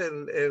have this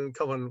in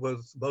common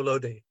with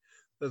Molody,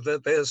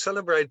 that they are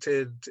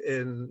celebrated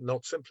in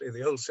not simply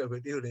the old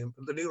Soviet Union,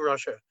 but the new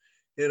Russia,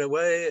 in a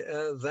way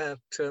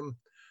that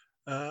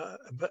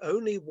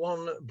only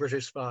one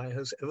British spy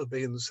has ever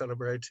been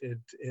celebrated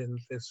in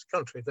this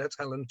country. That's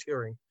Alan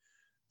Turing.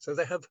 So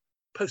they have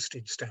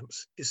postage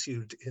stamps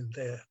issued in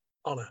their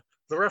honor.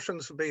 The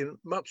Russians have been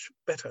much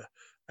better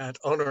at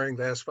honoring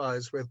their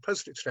spies with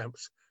postage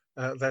stamps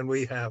than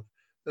we have.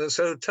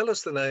 So tell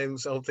us the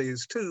names of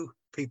these two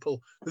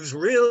people whose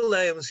real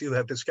names you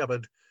have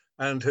discovered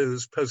and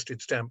whose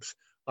postage stamps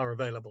are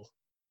available.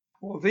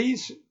 Well,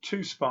 these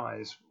two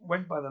spies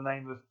went by the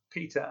name of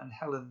Peter and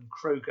Helen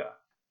Kroger,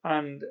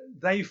 and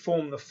they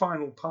form the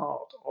final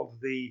part of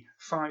the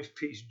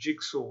 5-piece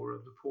jigsaw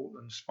of the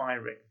Portland spy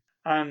ring.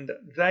 And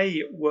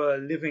they were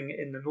living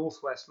in the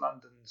northwest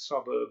London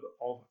suburb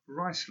of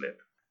Ruislip.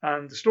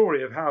 And the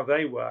story of how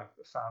they were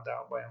found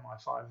out by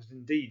MI5 is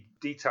indeed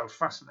detailed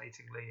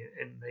fascinatingly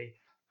in the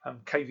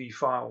KV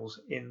files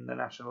in the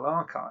National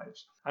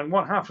Archives. And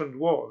what happened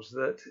was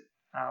that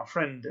our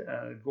friend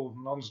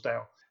Gordon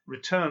Lonsdale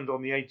returned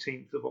on the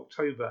 18th of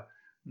October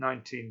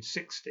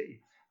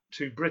 1960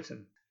 to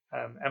Britain.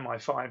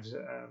 MI5's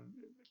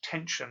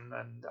tension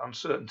and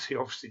uncertainty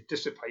obviously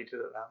dissipated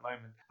at that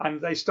moment, and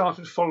they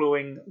started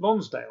following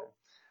Lonsdale.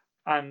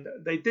 And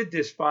they did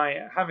this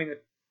by having a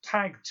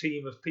tag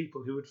team of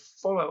people who would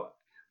follow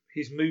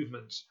his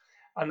movements.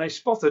 And they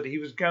spotted he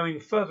was going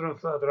further and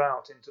further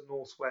out into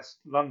northwest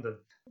London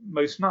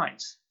most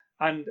nights.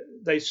 And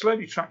they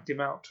slowly tracked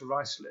him out to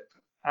Ruislip.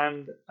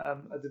 And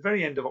at the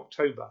very end of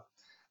October,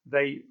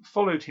 they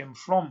followed him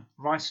from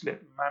Ruislip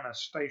Manor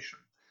Station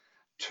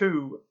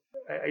to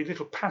a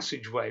little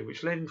passageway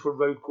which led into a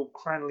road called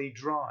Cranley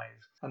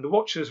Drive. And the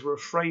watchers were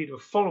afraid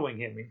of following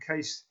him in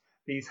case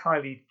these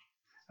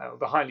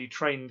the highly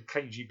trained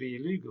KGB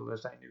illegal,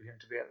 as they knew him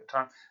to be at the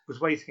time, was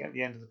waiting at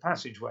the end of the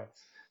passageway.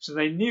 So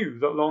they knew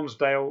that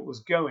Lonsdale was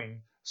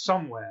going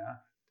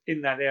somewhere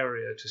in that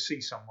area to see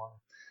someone.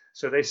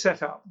 So they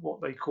set up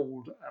what they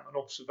called an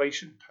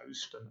observation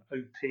post, an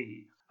OP.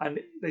 And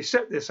they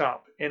set this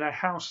up in a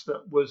house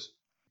that was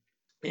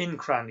in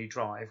Cranley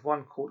Drive,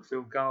 1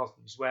 Courtfield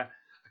Gardens, where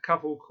a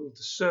couple called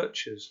the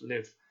Searchers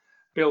lived,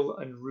 Bill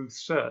and Ruth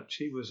Search.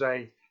 He was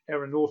an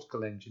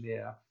aeronautical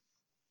engineer.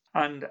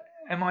 And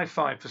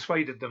MI5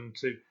 persuaded them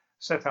to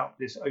set up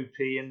this OP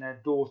in their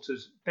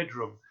daughter's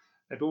bedroom.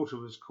 Their daughter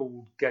was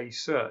called Gay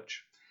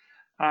Search.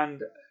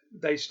 And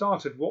they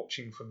started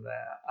watching from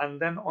there. And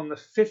then on the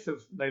 5th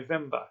of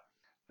November,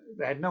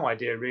 they had no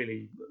idea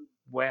really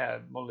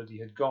where Molody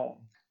had gone.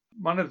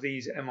 One of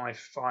these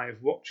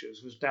MI5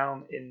 watchers was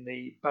down in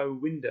the bow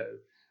window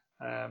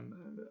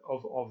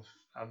of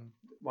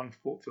 1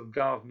 Courtfield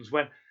Gardens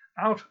when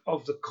out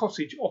of the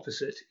cottage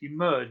opposite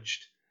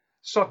emerged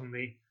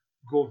suddenly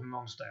Gordon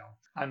Lonsdale.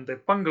 And the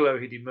bungalow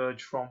he'd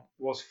emerged from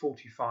was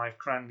 45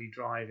 Cranley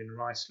Drive in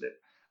Ruislip.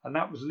 And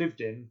that was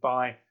lived in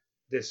by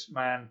this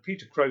man,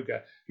 Peter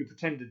Kroger, who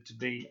pretended to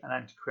be an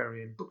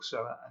antiquarian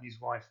bookseller, and his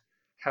wife,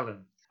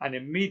 Helen. And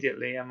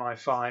immediately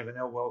MI5 and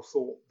Elwell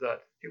thought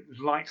that it was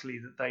likely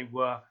that they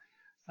were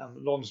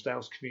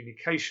Lonsdale's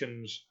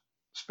communications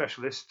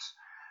specialists,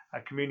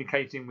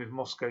 communicating with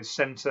Moscow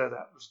Center.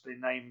 That was the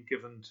name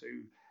given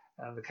to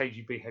the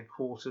KGB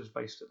headquarters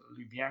based at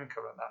Lubyanka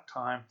at that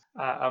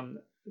time.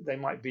 They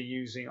might be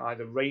using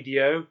either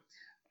radio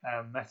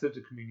method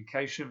of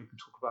communication. We can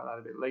talk about that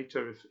a bit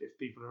later if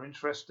people are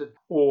interested,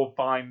 or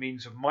by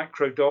means of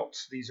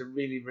microdots. These are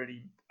really,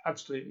 really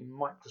absolutely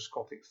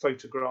microscopic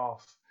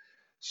photographs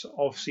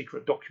of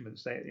secret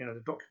documents.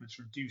 The documents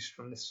reduced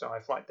from this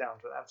size right down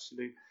to an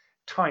absolute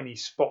tiny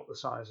spot the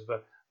size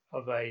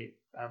of a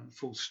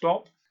full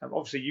stop.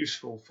 Obviously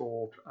useful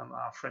for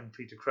our friend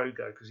Peter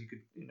Kroger, because he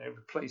could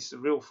replace the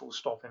real full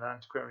stop in an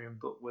antiquarian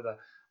book with a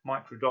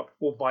microdot,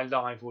 or by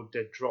live or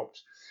dead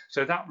drops.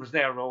 So that was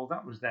their role,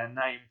 that was their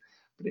name.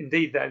 But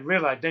indeed their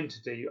real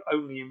identity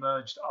only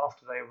emerged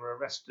after they were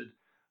arrested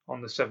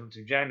on the 7th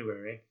of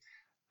January.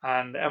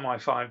 And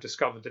MI5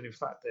 discovered that in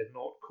fact they'd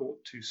not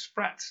caught 2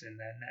 sprats in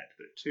their net,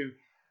 but 2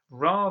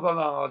 rather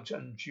large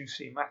and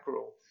juicy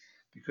mackerel.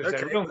 Because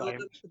their real name...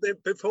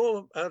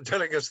 Before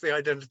telling us the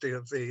identity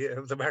of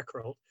the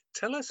mackerel,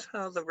 tell us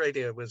how the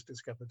radio was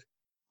discovered.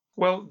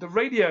 Well, the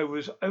radio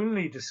was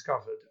only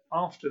discovered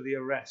after the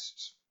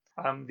arrests.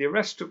 The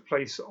arrest took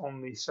place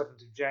on the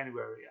 7th of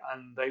January,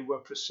 and they were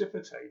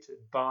precipitated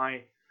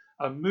by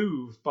a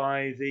move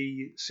by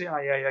the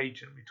CIA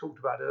agent we talked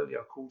about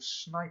earlier called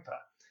Sniper.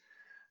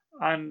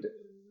 And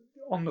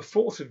on the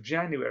 4th of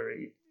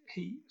January,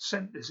 he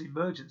sent this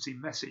emergency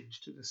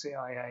message to the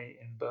CIA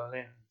in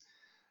Berlin,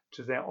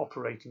 to their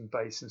operating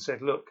base, and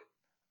said, look,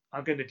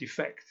 I'm going to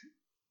defect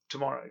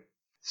tomorrow.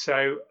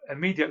 So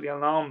immediately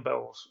alarm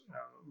bells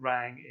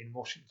rang in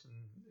Washington,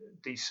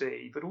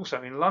 DC, but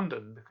also in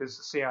London, because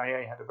the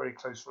CIA had a very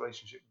close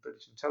relationship with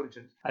British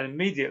intelligence. And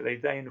immediately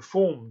they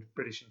informed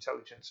British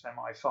intelligence and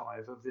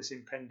MI5 of this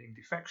impending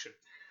defection.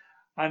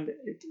 And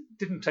it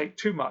didn't take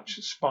too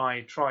much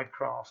spy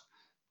tradecraft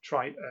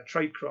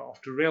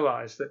to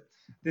realize that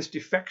this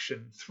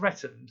defection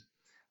threatened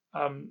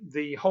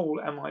the whole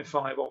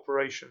MI5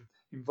 operation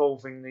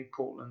involving the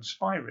Portland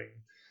spy ring,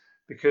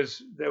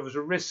 because there was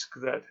a risk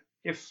that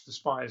if the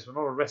spies were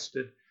not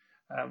arrested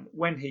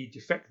when he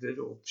defected,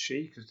 or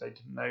she, because they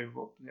didn't know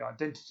what the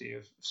identity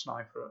of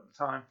Sniper at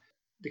the time,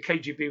 the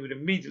KGB would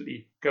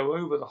immediately go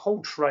over the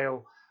whole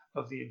trail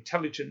of the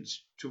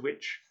intelligence to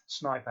which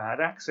Sniper had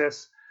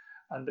access,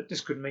 and that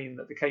this could mean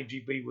that the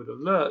KGB would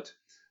alert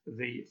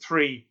the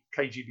 3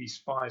 KGB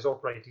spies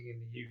operating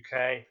in the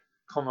UK,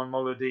 Conor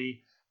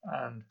Molody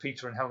and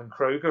Peter and Helen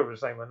Kroger,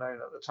 as they were known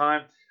at the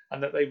time,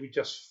 and that they would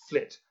just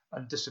flit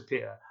and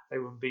disappear. They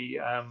would be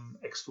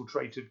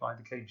exfiltrated by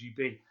the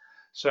KGB.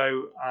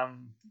 So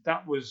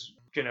that was,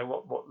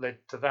 what led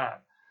to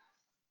that.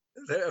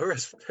 They're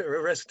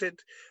arrested,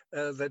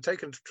 they're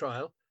taken to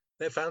trial,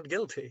 they're found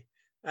guilty,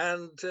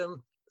 and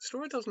the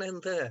story doesn't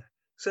end there.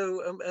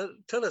 So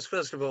tell us,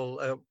 first of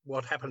all,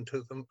 what happened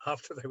to them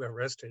after they were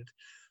arrested.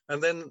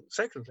 And then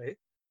secondly,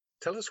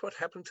 tell us what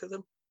happened to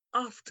them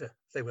after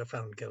they were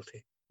found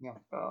guilty. Yeah.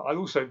 I'll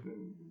also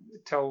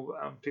tell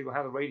people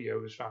how the radio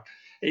was found.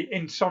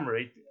 In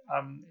summary,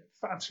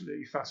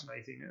 absolutely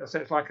fascinating. As I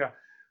say, it's like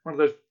one of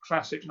those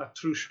classic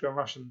Matrushka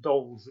Russian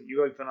dolls that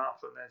you open up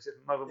and there's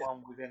another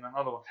one within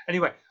another one.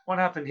 Anyway, what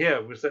happened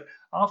here was that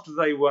after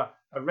they were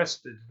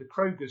arrested, the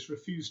Krogers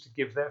refused to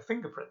give their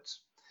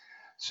fingerprints.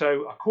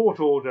 So a court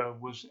order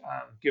was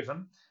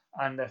given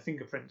and their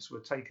fingerprints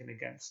were taken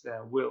against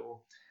their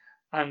will.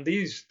 And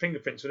these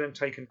fingerprints were then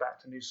taken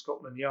back to New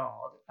Scotland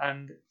Yard.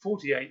 And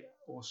 48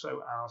 or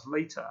so hours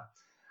later,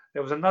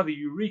 there was another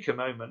eureka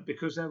moment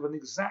because there was an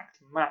exact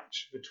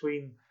match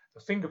between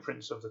the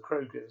fingerprints of the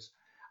Krogers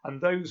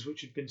and those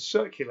which had been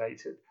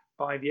circulated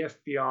by the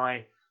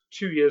FBI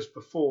 2 years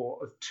before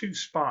of two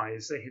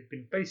spies they had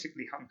been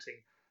basically hunting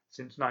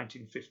since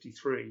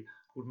 1953,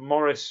 called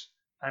Morris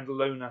and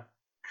Lona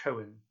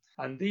Cohen.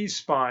 And these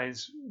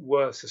spies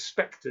were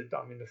suspected,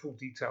 I mean, the full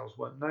details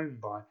weren't known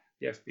by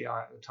the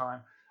FBI at the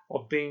time,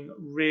 of being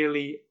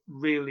really,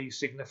 really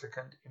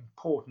significant,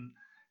 important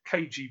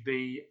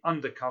KGB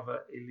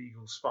undercover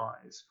illegal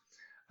spies.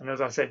 And as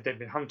I said, they'd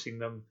been hunting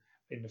them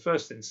in the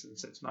first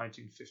instance since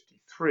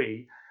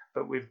 1953,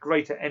 but with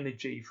greater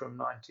energy from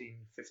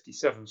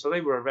 1957. So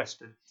they were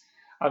arrested.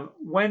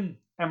 When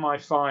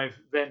MI5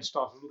 then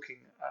started looking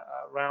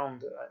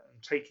around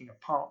and taking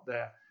apart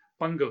their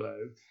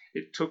bungalow,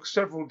 it took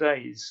several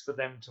days for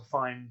them to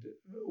find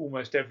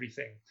almost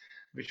everything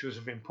which was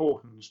of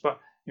importance. But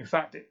in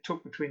fact, it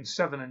took between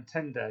 7 and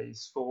 10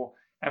 days for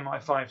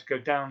MI5 to go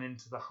down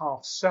into the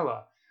half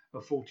cellar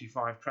of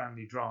 45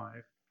 Cranley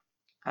Drive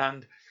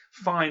and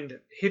find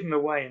hidden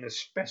away in a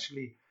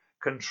specially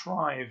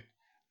contrived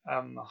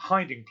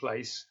hiding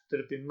place that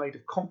had been made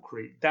of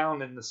concrete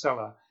down in the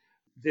cellar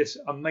this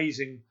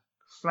amazing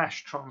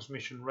flash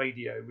transmission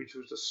radio, which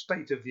was a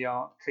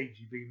state-of-the-art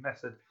KGB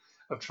method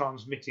of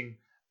transmitting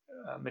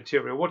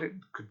material. What it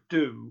could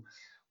do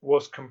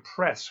was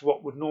compress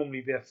what would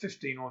normally be a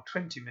 15 or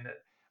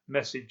 20-minute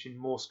message in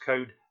Morse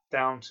code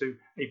down to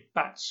a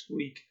bat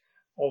squeak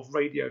of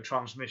radio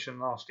transmission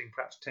lasting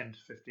perhaps 10 to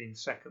 15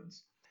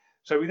 seconds.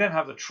 So we then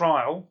have the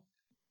trial.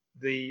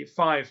 The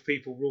 5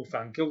 people were all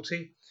found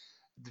guilty.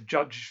 The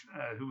judge,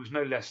 who was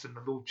no less than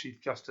the Lord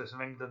Chief Justice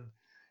of England,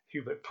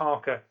 Hubert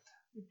Parker,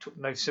 took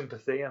no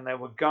sympathy, and there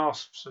were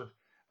gasps of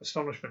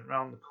astonishment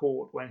around the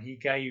court when he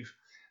gave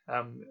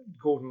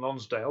Gordon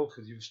Lonsdale,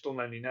 because he was still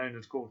only known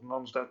as Gordon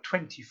Lonsdale,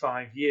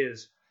 25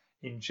 years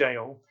in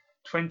jail.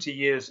 20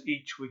 years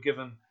each were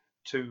given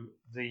to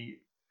the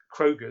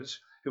Krogers,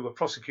 who were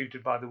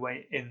prosecuted, by the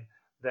way, in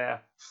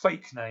their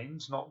fake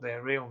names, not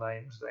their real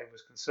names. They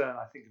was concerned,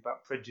 I think,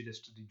 about prejudice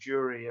to the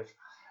jury if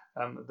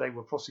they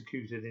were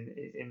prosecuted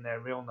in their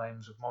real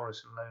names of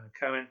Morris and Lona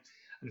Cohen,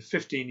 and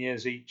 15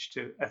 years each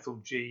to Ethel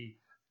G.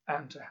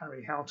 and to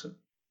Harry Houghton.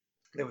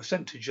 They were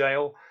sent to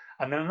jail,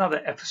 and then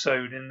another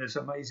episode in this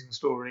amazing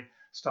story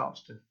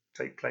starts to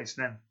take place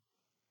then.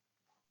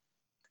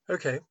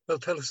 Okay, well,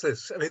 tell us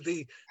this. I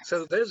mean,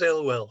 so there's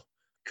Elwell.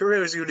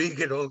 Career is unique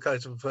in all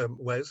kinds of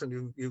ways,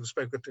 and you've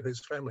spoken to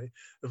his family.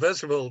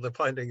 First of all, the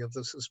finding of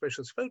the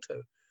suspicious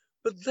photo,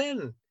 but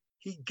then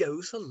he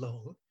goes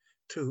along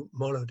to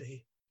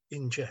Molody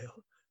in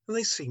jail, and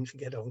they seem to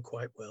get on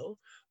quite well.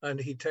 And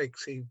he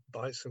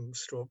buys some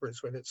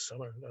strawberries when it's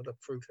summer and other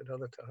fruit at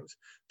other times,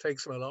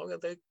 takes them along,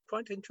 and they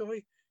quite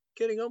enjoy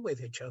getting on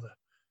with each other.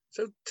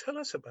 So tell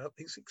us about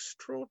these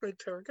extraordinary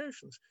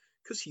interrogations,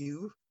 because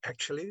you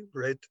actually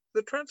read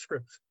the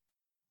transcripts.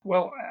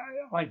 Well,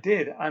 I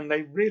did, and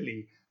they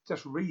really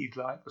just read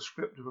like the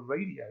script of a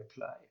radio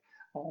play.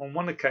 On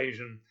one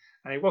occasion,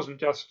 and it wasn't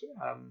just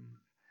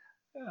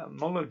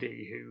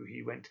Molody who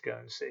he went to go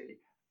and see,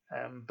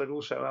 but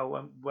also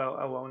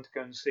Elwell went to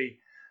go and see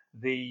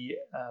the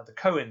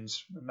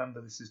Cohens.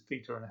 Remember, this is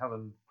Peter and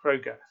Helen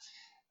Kroger,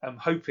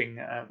 hoping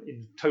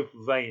in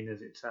total vain,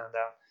 as it turned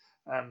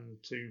out,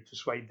 to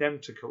persuade them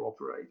to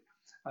cooperate.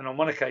 And on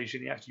one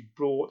occasion, he actually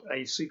brought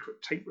a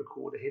secret tape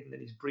recorder hidden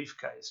in his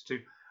briefcase to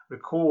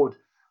record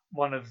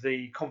one of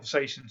the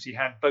conversations he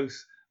had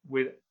both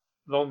with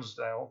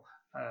Lonsdale,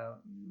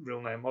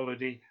 real name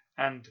Molody,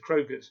 and the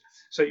Krogers.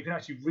 So you can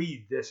actually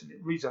read this, and it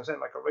reads, I said,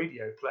 like a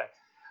radio play.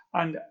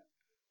 And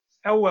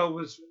Elwell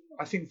was,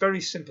 I think, very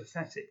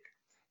sympathetic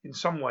in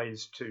some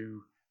ways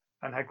to,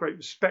 and had great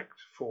respect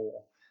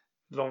for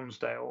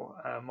Lonsdale,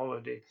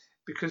 Molody,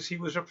 because he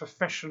was a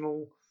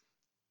professional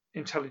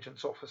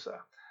intelligence officer,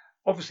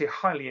 obviously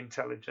highly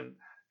intelligent,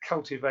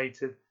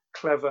 cultivated,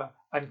 clever,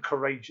 and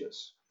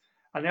courageous.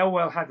 And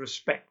Elwell had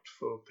respect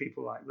for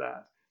people like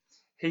that.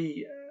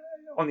 He,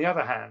 on the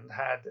other hand,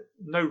 had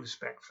no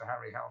respect for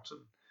Harry Houghton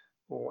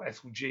or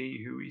Ethel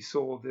G., who he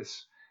saw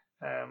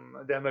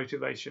their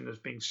motivation as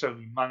being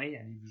solely money,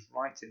 and he was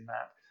right in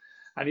that.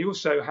 And he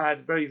also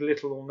had very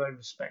little or no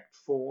respect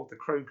for the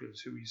Krogers,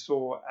 who he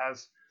saw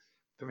as,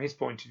 from his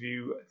point of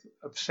view,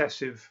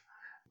 obsessive,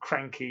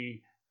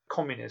 cranky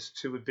communists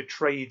who had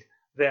betrayed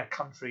their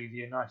country, the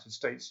United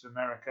States of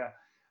America,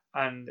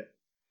 and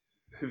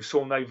who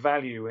saw no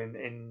value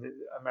in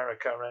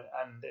America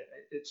and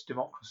its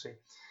democracy.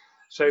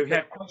 So he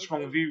had quite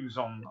strong views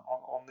on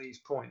these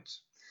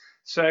points.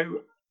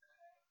 So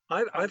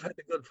I've had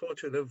the good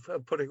fortune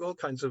of putting all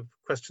kinds of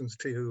questions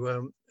to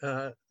you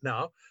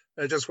now.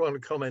 I just want to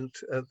comment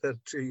that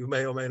you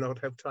may or may not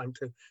have time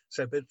to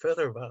say a bit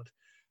further about.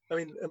 I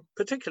mean,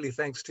 particularly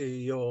thanks to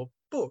your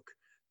book,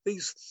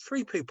 these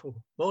three people,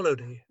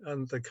 Molody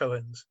and the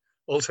Cohens,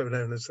 also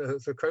known as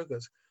the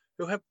Krogers,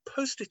 who have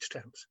postage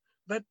stamps,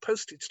 have had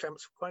postage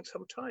stamps for quite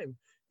some time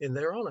in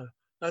their honor,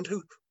 and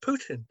who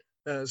Putin,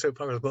 so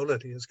far as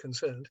Molody is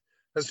concerned,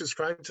 has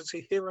described as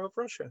the hero of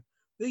Russia.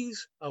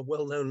 These are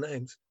well-known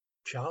names.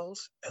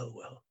 Charles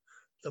Elwell,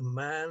 the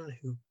man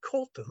who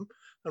caught them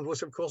and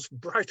was, of course,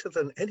 brighter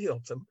than any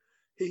of them.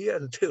 He,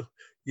 until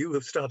you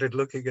have started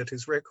looking at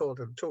his record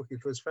and talking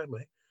to his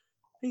family,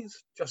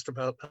 he's just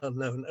about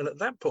unknown. And at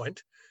that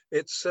point,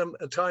 it's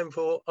a time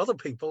for other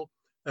people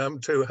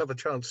to have a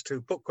chance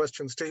to put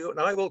questions to you. And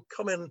I will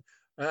come in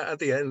at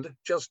the end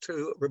just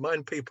to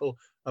remind people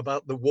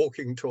about the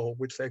walking tour,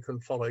 which they can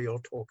follow your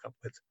talk up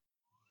with.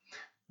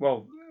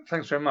 Well,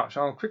 thanks very much.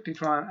 I'll quickly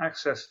try and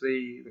access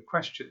the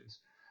questions.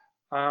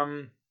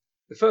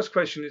 The first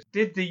question is,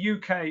 did the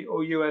UK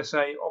or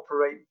USA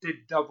operate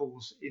did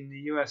doubles in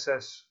the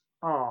USSR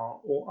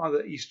or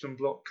other Eastern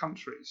Bloc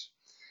countries?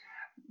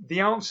 The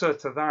answer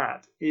to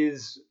that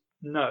is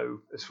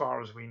no, as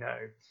far as we know.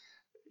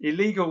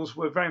 Illegals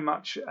were very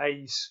much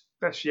a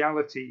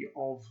speciality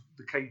of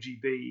the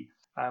KGB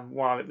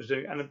while it was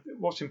doing. And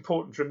what's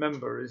important to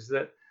remember is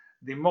that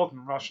the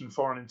modern Russian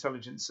Foreign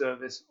Intelligence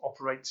Service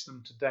operates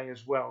them today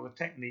as well. The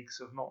techniques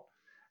have not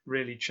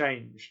really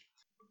changed.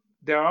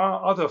 There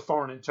are other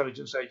foreign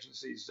intelligence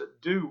agencies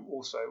that do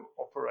also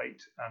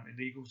operate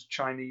illegals.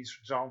 Chinese,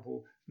 for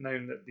example,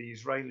 known that the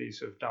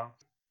Israelis have done.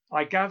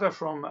 I gather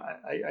from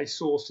a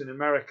source in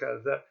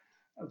America that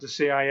the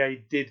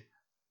CIA did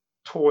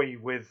toy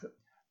with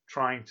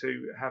trying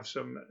to have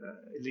some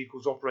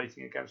illegals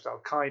operating against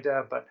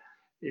Al-Qaeda, but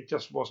it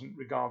just wasn't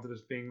regarded as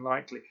being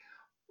likely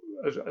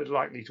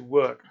to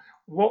work.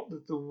 What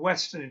the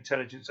Western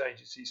intelligence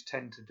agencies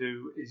tend to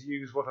do is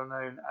use what are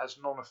known as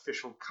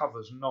non-official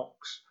covers,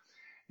 NOCs.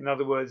 In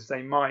other words,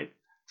 they might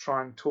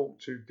try and talk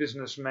to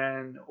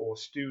businessmen or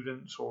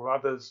students or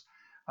others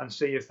and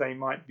see if they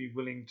might be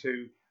willing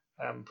to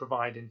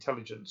provide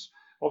intelligence.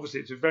 Obviously,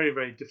 it's a very,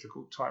 very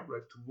difficult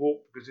tightrope to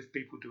walk, because if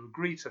people do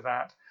agree to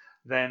that,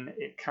 then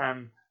it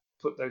can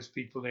put those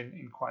people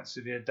in quite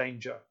severe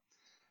danger.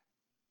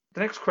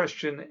 The next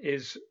question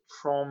is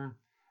from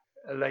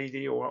a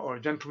lady or a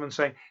gentleman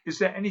saying, is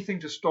there anything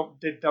to stop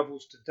dead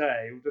doubles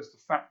today, or does the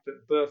fact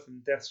that birth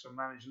and deaths are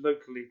managed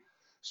locally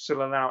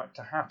still allow it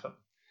to happen?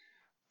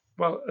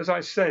 Well, as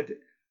I said,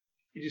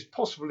 it is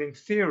possible in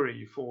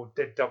theory for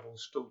dead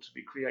doubles still to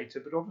be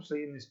created, but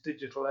obviously in this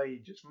digital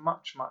age, it's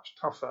much, much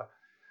tougher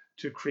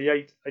to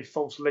create a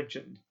false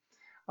legend.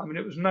 I mean,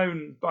 it was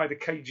known by the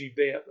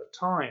KGB at the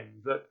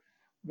time that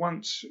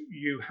once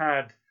you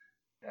had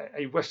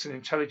a Western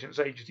intelligence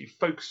agency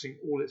focusing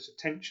all its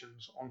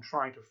attentions on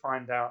trying to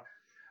find out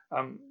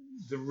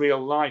the real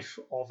life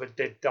of a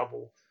dead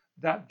double,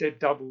 that dead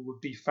double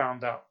would be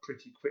found out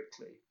pretty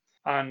quickly.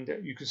 And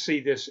you can see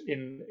this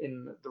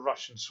in the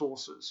Russian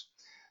sources.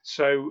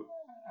 So,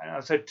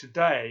 as I said,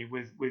 today,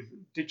 with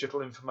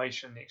digital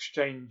information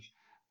exchange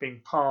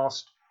being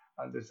passed,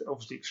 there's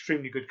obviously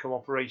extremely good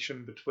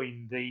cooperation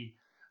between the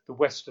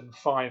Western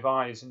Five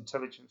Eyes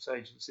intelligence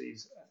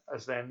agencies,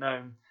 as they're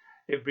known.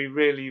 It would be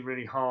really,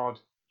 really hard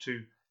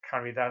to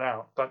carry that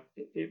out, but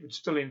it would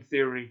still, in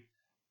theory,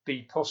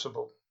 be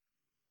possible.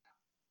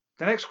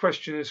 The next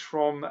question is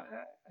from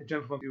a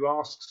gentleman who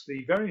asks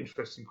the very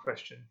interesting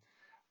question,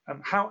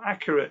 how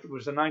accurate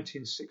was the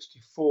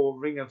 1964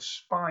 Ring of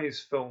Spies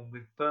film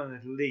with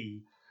Bernard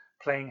Lee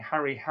playing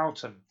Harry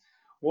Houghton?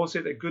 Was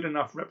it a good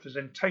enough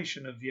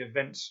representation of the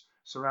events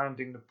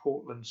surrounding the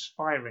Portland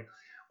spy ring?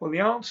 Well,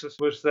 the answer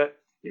was that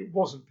it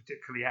wasn't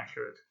particularly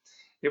accurate.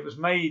 It was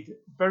made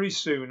very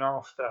soon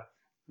after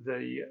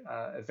the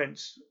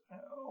events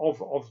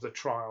of the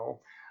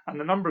trial, and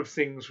a number of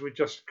things were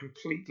just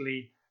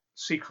completely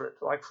secret.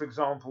 Like, for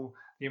example,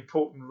 the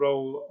important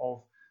role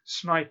of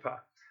Sniper,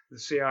 the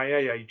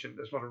CIA agent.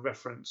 There's not a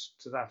reference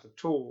to that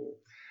at all.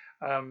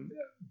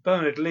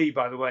 Bernard Lee,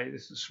 by the way,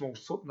 this is a small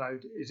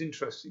footnote, is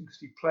interesting because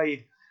he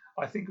played,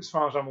 I think, as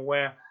far as I'm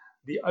aware,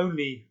 the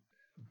only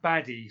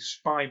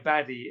spy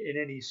baddie in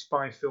any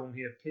spy film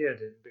he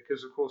appeared in,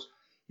 because, of course,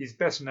 he's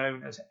best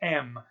known as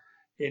M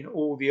in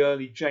all the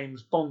early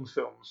James Bond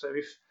films. So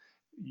if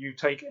you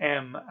take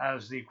M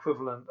as the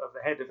equivalent of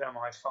the head of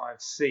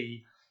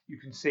MI5C, you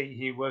can see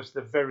he was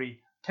the very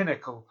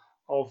pinnacle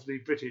of the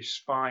British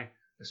spy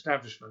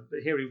establishment. But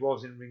here he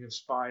was in Ring of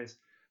Spies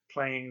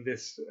playing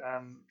this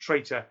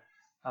traitor,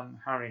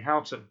 Harry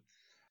Houghton.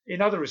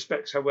 In other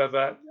respects,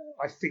 however,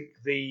 I think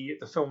the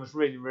film is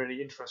really,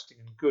 really interesting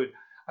and good.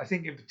 I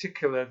think in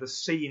particular the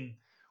scene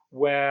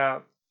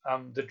where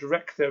the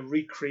director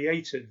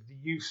recreated the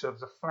use of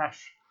the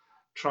flash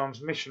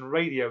transmission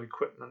radio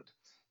equipment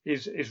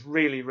is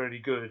really, really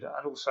good,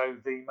 and also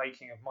the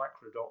making of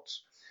microdots.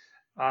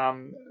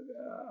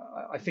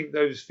 I think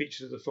those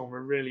features of the film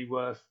are really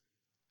worth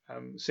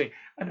seeing.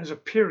 And as a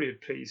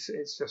period piece,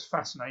 it's just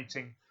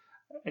fascinating.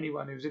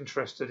 Anyone who's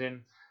interested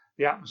in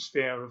the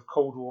atmosphere of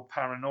Cold War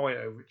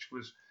paranoia, which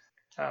was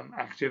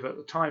active at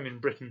the time in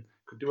Britain,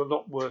 could do a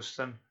lot worse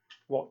than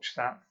watch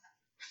that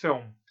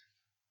film.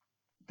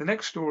 The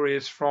next story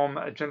is from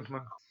a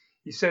gentleman.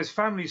 He says,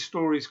 family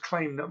stories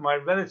claim that my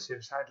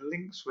relatives had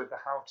links with the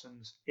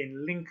Houghtons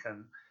in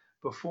Lincoln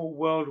before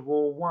World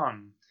War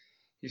One.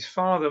 His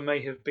father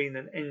may have been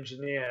an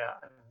engineer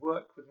and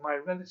worked with my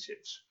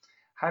relatives.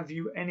 Have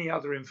you any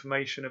other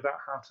information about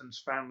Houghton's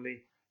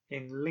family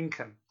in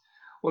Lincoln?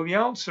 Well, the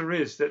answer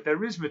is that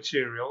there is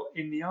material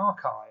in the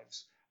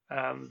archives,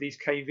 these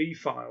KV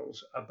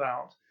files,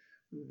 about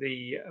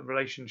the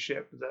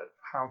relationship that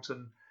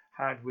Houghton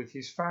had with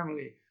his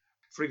family.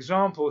 For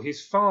example,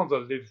 his father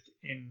lived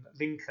in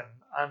Lincoln,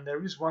 and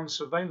there is one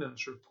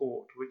surveillance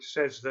report which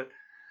says that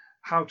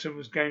Houghton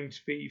was going to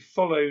be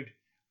followed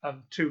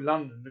to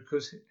London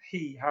because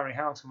he, Harry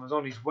Houghton, was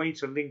on his way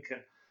to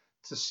Lincoln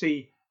to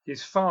see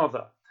his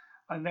father.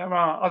 And there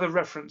are other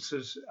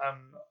references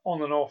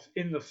on and off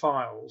in the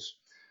files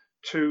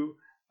to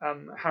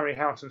Harry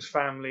Houghton's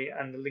family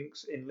and the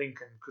links in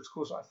Lincoln, because, of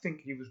course, I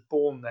think he was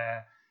born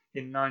there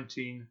in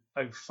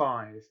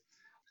 1905.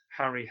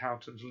 Harry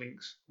Houghton's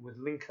links with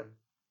Lincoln.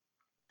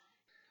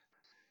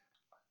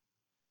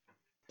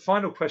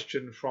 Final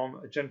question from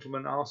a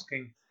gentleman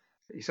asking,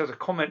 he says a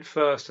comment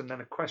first and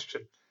then a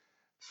question.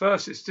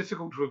 First, it's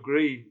difficult to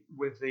agree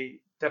with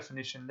the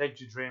definition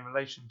legendary in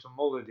relation to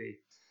Molody,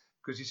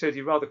 because he said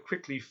he rather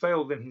quickly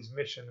failed in his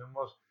mission and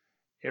was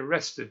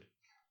arrested.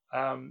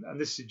 And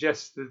this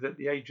suggests that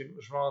the agent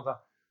was rather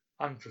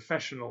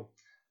unprofessional.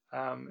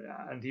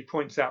 And he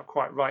points out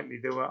quite rightly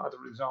there were other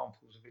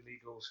examples of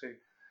illegals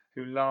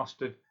who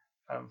lasted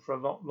for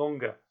a lot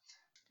longer.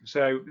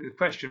 So the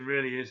question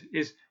really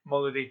is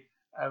Molody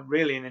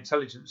really an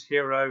intelligence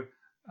hero,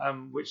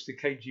 which the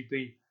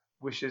KGB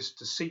wishes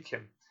to seek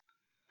him?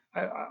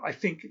 I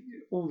think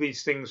all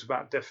these things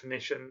about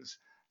definitions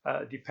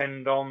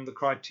depend on the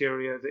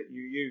criteria that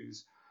you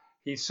use.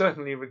 He's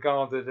certainly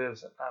regarded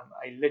as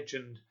a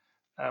legend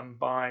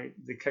by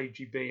the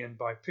KGB and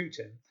by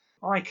Putin.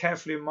 I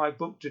carefully in my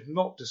book did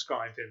not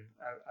describe him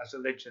as a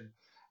legend.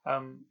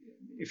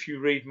 If you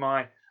read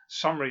my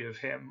summary of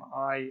him,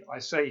 I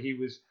say he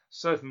was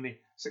certainly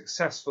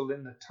successful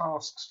in the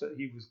tasks that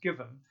he was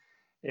given,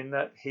 in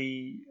that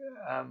he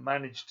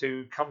managed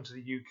to come to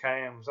the UK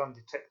and was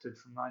undetected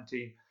from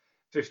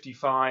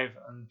 1955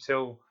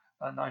 until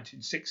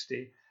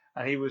 1960.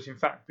 And he was in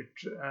fact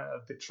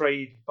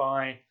betrayed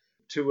by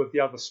two of the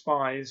other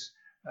spies,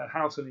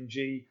 Houghton and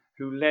G,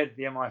 who led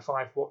the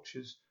MI5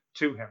 watchers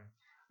to him.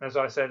 And as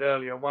I said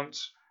earlier,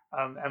 once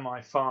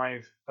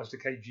MI5, as the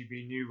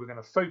KGB knew, were going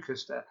to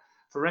focus their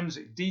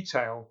forensic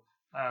detail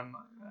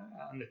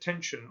and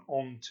attention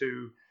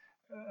onto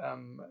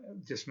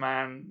this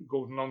man,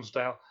 Gordon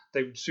Lonsdale,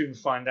 they would soon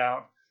find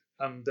out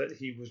that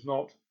he was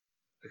not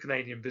a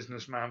Canadian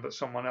businessman, but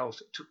someone else.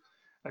 It took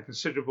a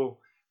considerable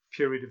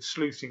period of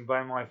sleuthing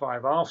by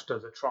MI5 after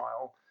the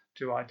trial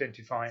to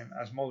identify him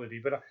as Molody.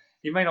 But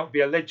he may not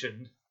be a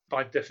legend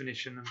by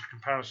definition and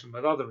comparison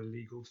with other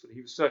illegals, but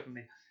he was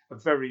certainly a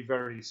very,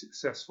 very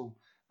successful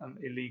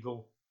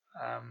illegal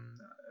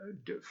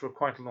for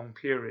quite a long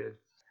period.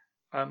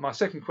 My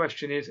second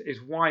question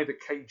is why the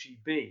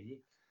KGB?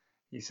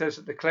 He says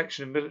that the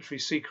collection of military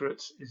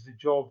secrets is the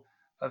job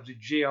of the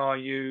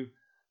GRU,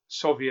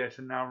 Soviet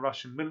and now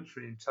Russian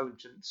military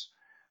intelligence,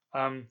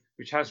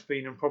 which has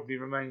been and probably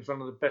remains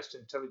one of the best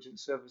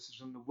intelligence services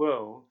in the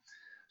world.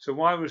 So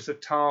why was the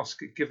task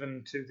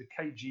given to the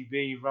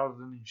KGB rather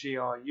than the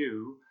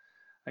GRU?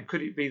 And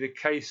could it be the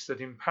case that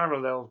in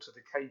parallel to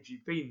the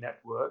KGB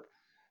network,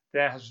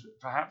 there has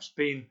perhaps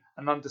been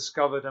an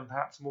undiscovered and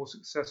perhaps more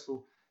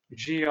successful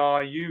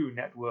GRU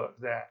network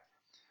there?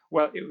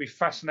 Well, it would be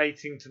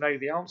fascinating to know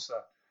the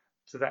answer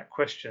to that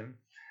question.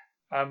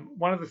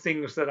 One of the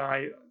things that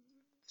I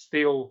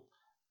feel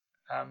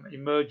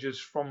emerges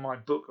from my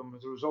book and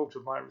as a result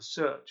of my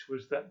research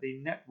was that the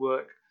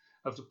network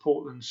of the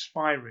Portland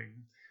spy ring,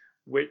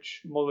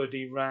 which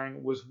Molody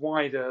ran, was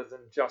wider than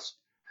just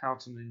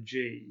Houghton and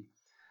G.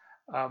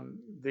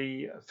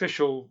 The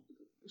official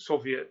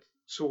Soviet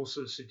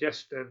sources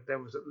suggest that there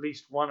was at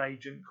least one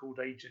agent called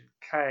Agent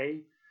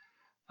K,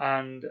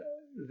 and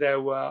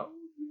there were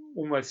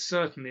almost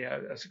certainly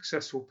a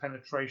successful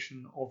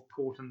penetration of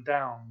Porton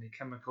Down, the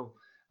Chemical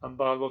and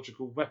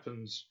Biological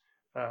Weapons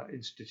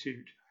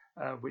Institute,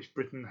 which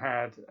Britain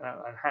had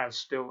and has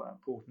still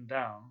at Porton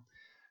Down.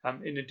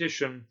 In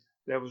addition,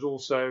 there was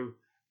also,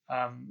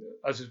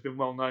 as has been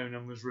well known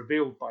and was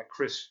revealed by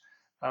Chris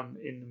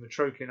in the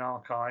Matrokin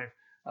archive,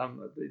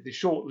 the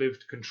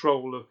short-lived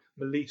control of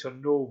Melita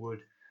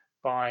Norwood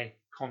by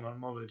Conor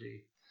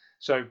Molody.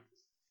 So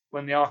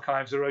when the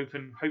archives are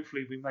open,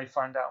 hopefully we may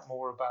find out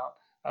more about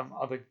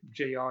other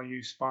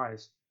GRU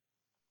spies.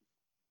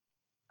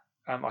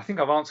 I think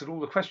I've answered all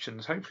the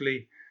questions.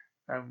 Hopefully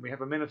we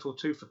have a minute or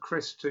two for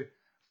Chris to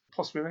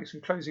possibly make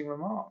some closing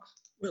remarks.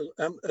 Well,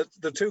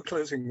 the two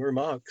closing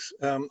remarks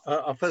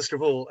are, first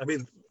of all, I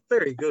mean,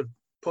 very good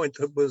point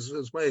that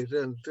was made,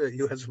 and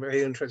you had some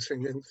very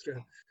interesting things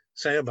to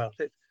say about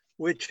it,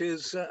 which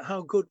is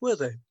how good were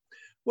they?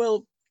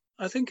 Well,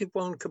 I think if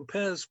one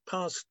compares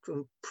past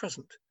and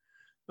present,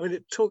 I mean,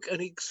 it took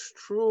an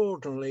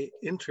extraordinarily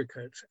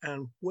intricate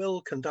and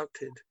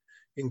well-conducted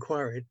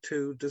inquiry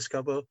to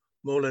discover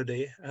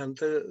Molody and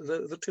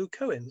the two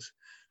Cohens.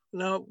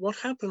 Now, what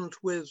happened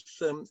with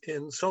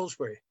in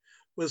Salisbury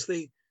was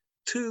the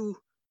two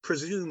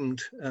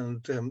presumed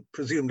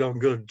presumed on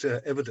good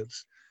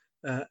evidence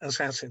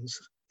assassins,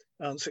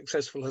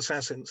 unsuccessful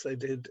assassins. They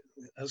did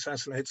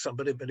assassinate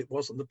somebody, but it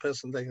wasn't the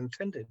person they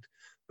intended.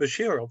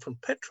 Bashirov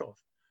and Petrov,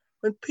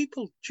 and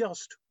people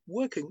just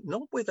working,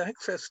 not with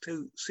access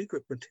to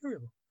secret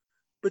material,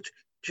 but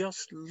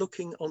just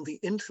looking on the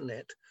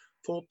internet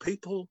for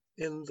people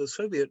in the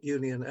Soviet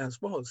Union,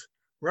 as was,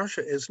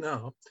 Russia is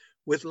now,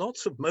 with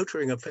lots of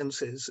motoring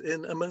offences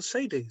in a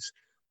Mercedes.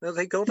 Now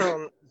they got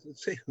on, it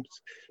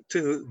seems,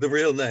 to the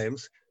real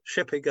names,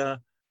 Shepiga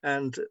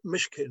and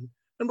Mishkin,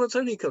 and one's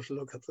only got to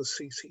look at the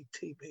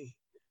CCTV.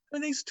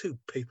 And these two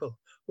people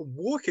were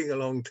walking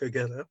along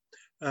together,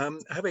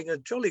 having a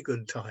jolly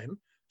good time,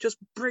 just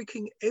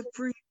breaking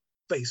every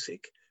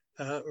basic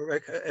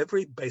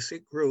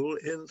rule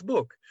in the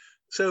book.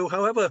 So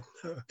however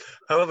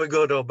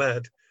good or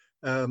bad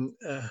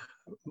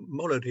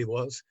Molody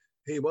was,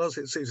 he was,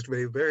 it seems to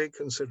me, very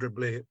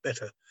considerably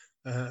better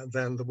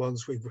than the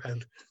ones we've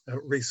had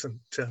recent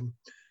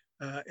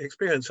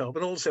experience of,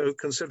 and also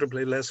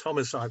considerably less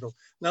homicidal.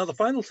 Now, the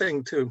final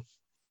thing to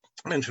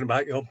mention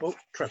about your book,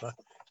 Trevor,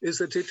 is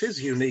that it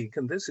is unique,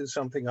 and this is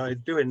something I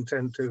do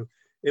intend to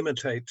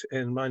imitate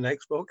in my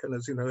next book. And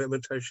as you know,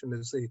 imitation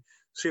is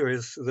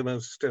the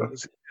most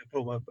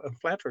form of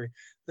flattery.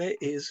 There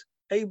is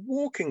a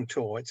walking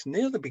tour. It's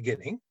near the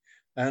beginning,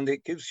 and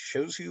it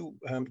shows you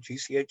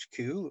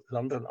GCHQ,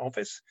 London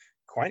office,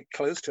 quite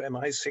close to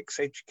MI6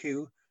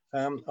 HQ,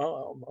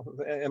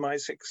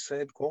 MI6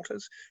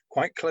 headquarters,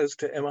 quite close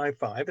to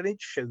MI5, and it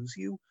shows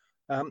you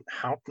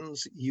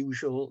Houghton's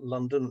usual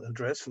London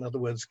address, in other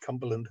words,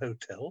 Cumberland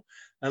Hotel,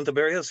 and the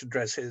various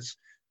addresses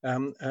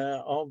of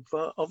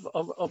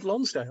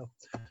Lonsdale.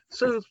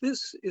 So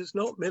this is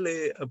not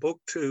merely a book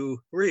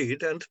to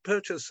read and to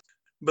purchase,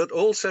 but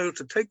also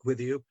to take with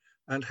you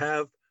and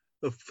have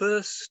the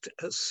first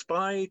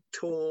spy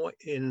tour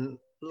in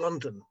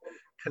London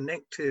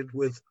connected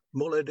with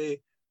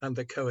Molody and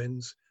the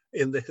Cohens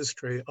in the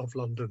history of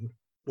London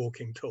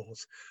walking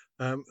tours.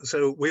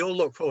 So we all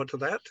look forward to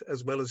that,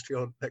 as well as to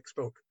your next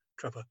book,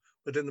 Trevor.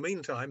 But in the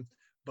meantime,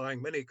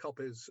 buying many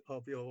copies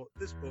of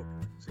this book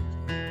seems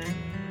to be...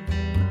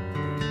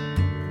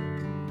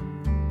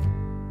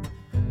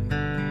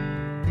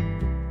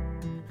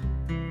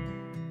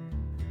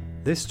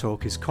 This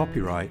talk is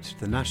copyright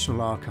the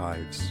National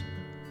Archives.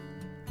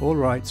 All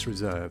rights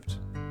reserved.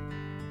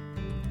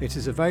 It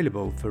is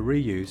available for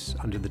reuse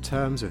under the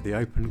terms of the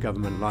Open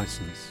Government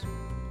Licence.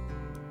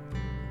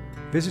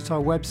 Visit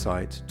our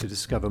website to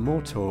discover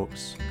more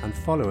talks and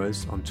follow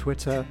us on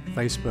Twitter,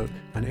 Facebook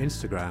and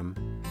Instagram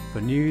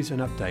for news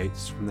and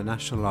updates from the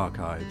National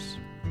Archives.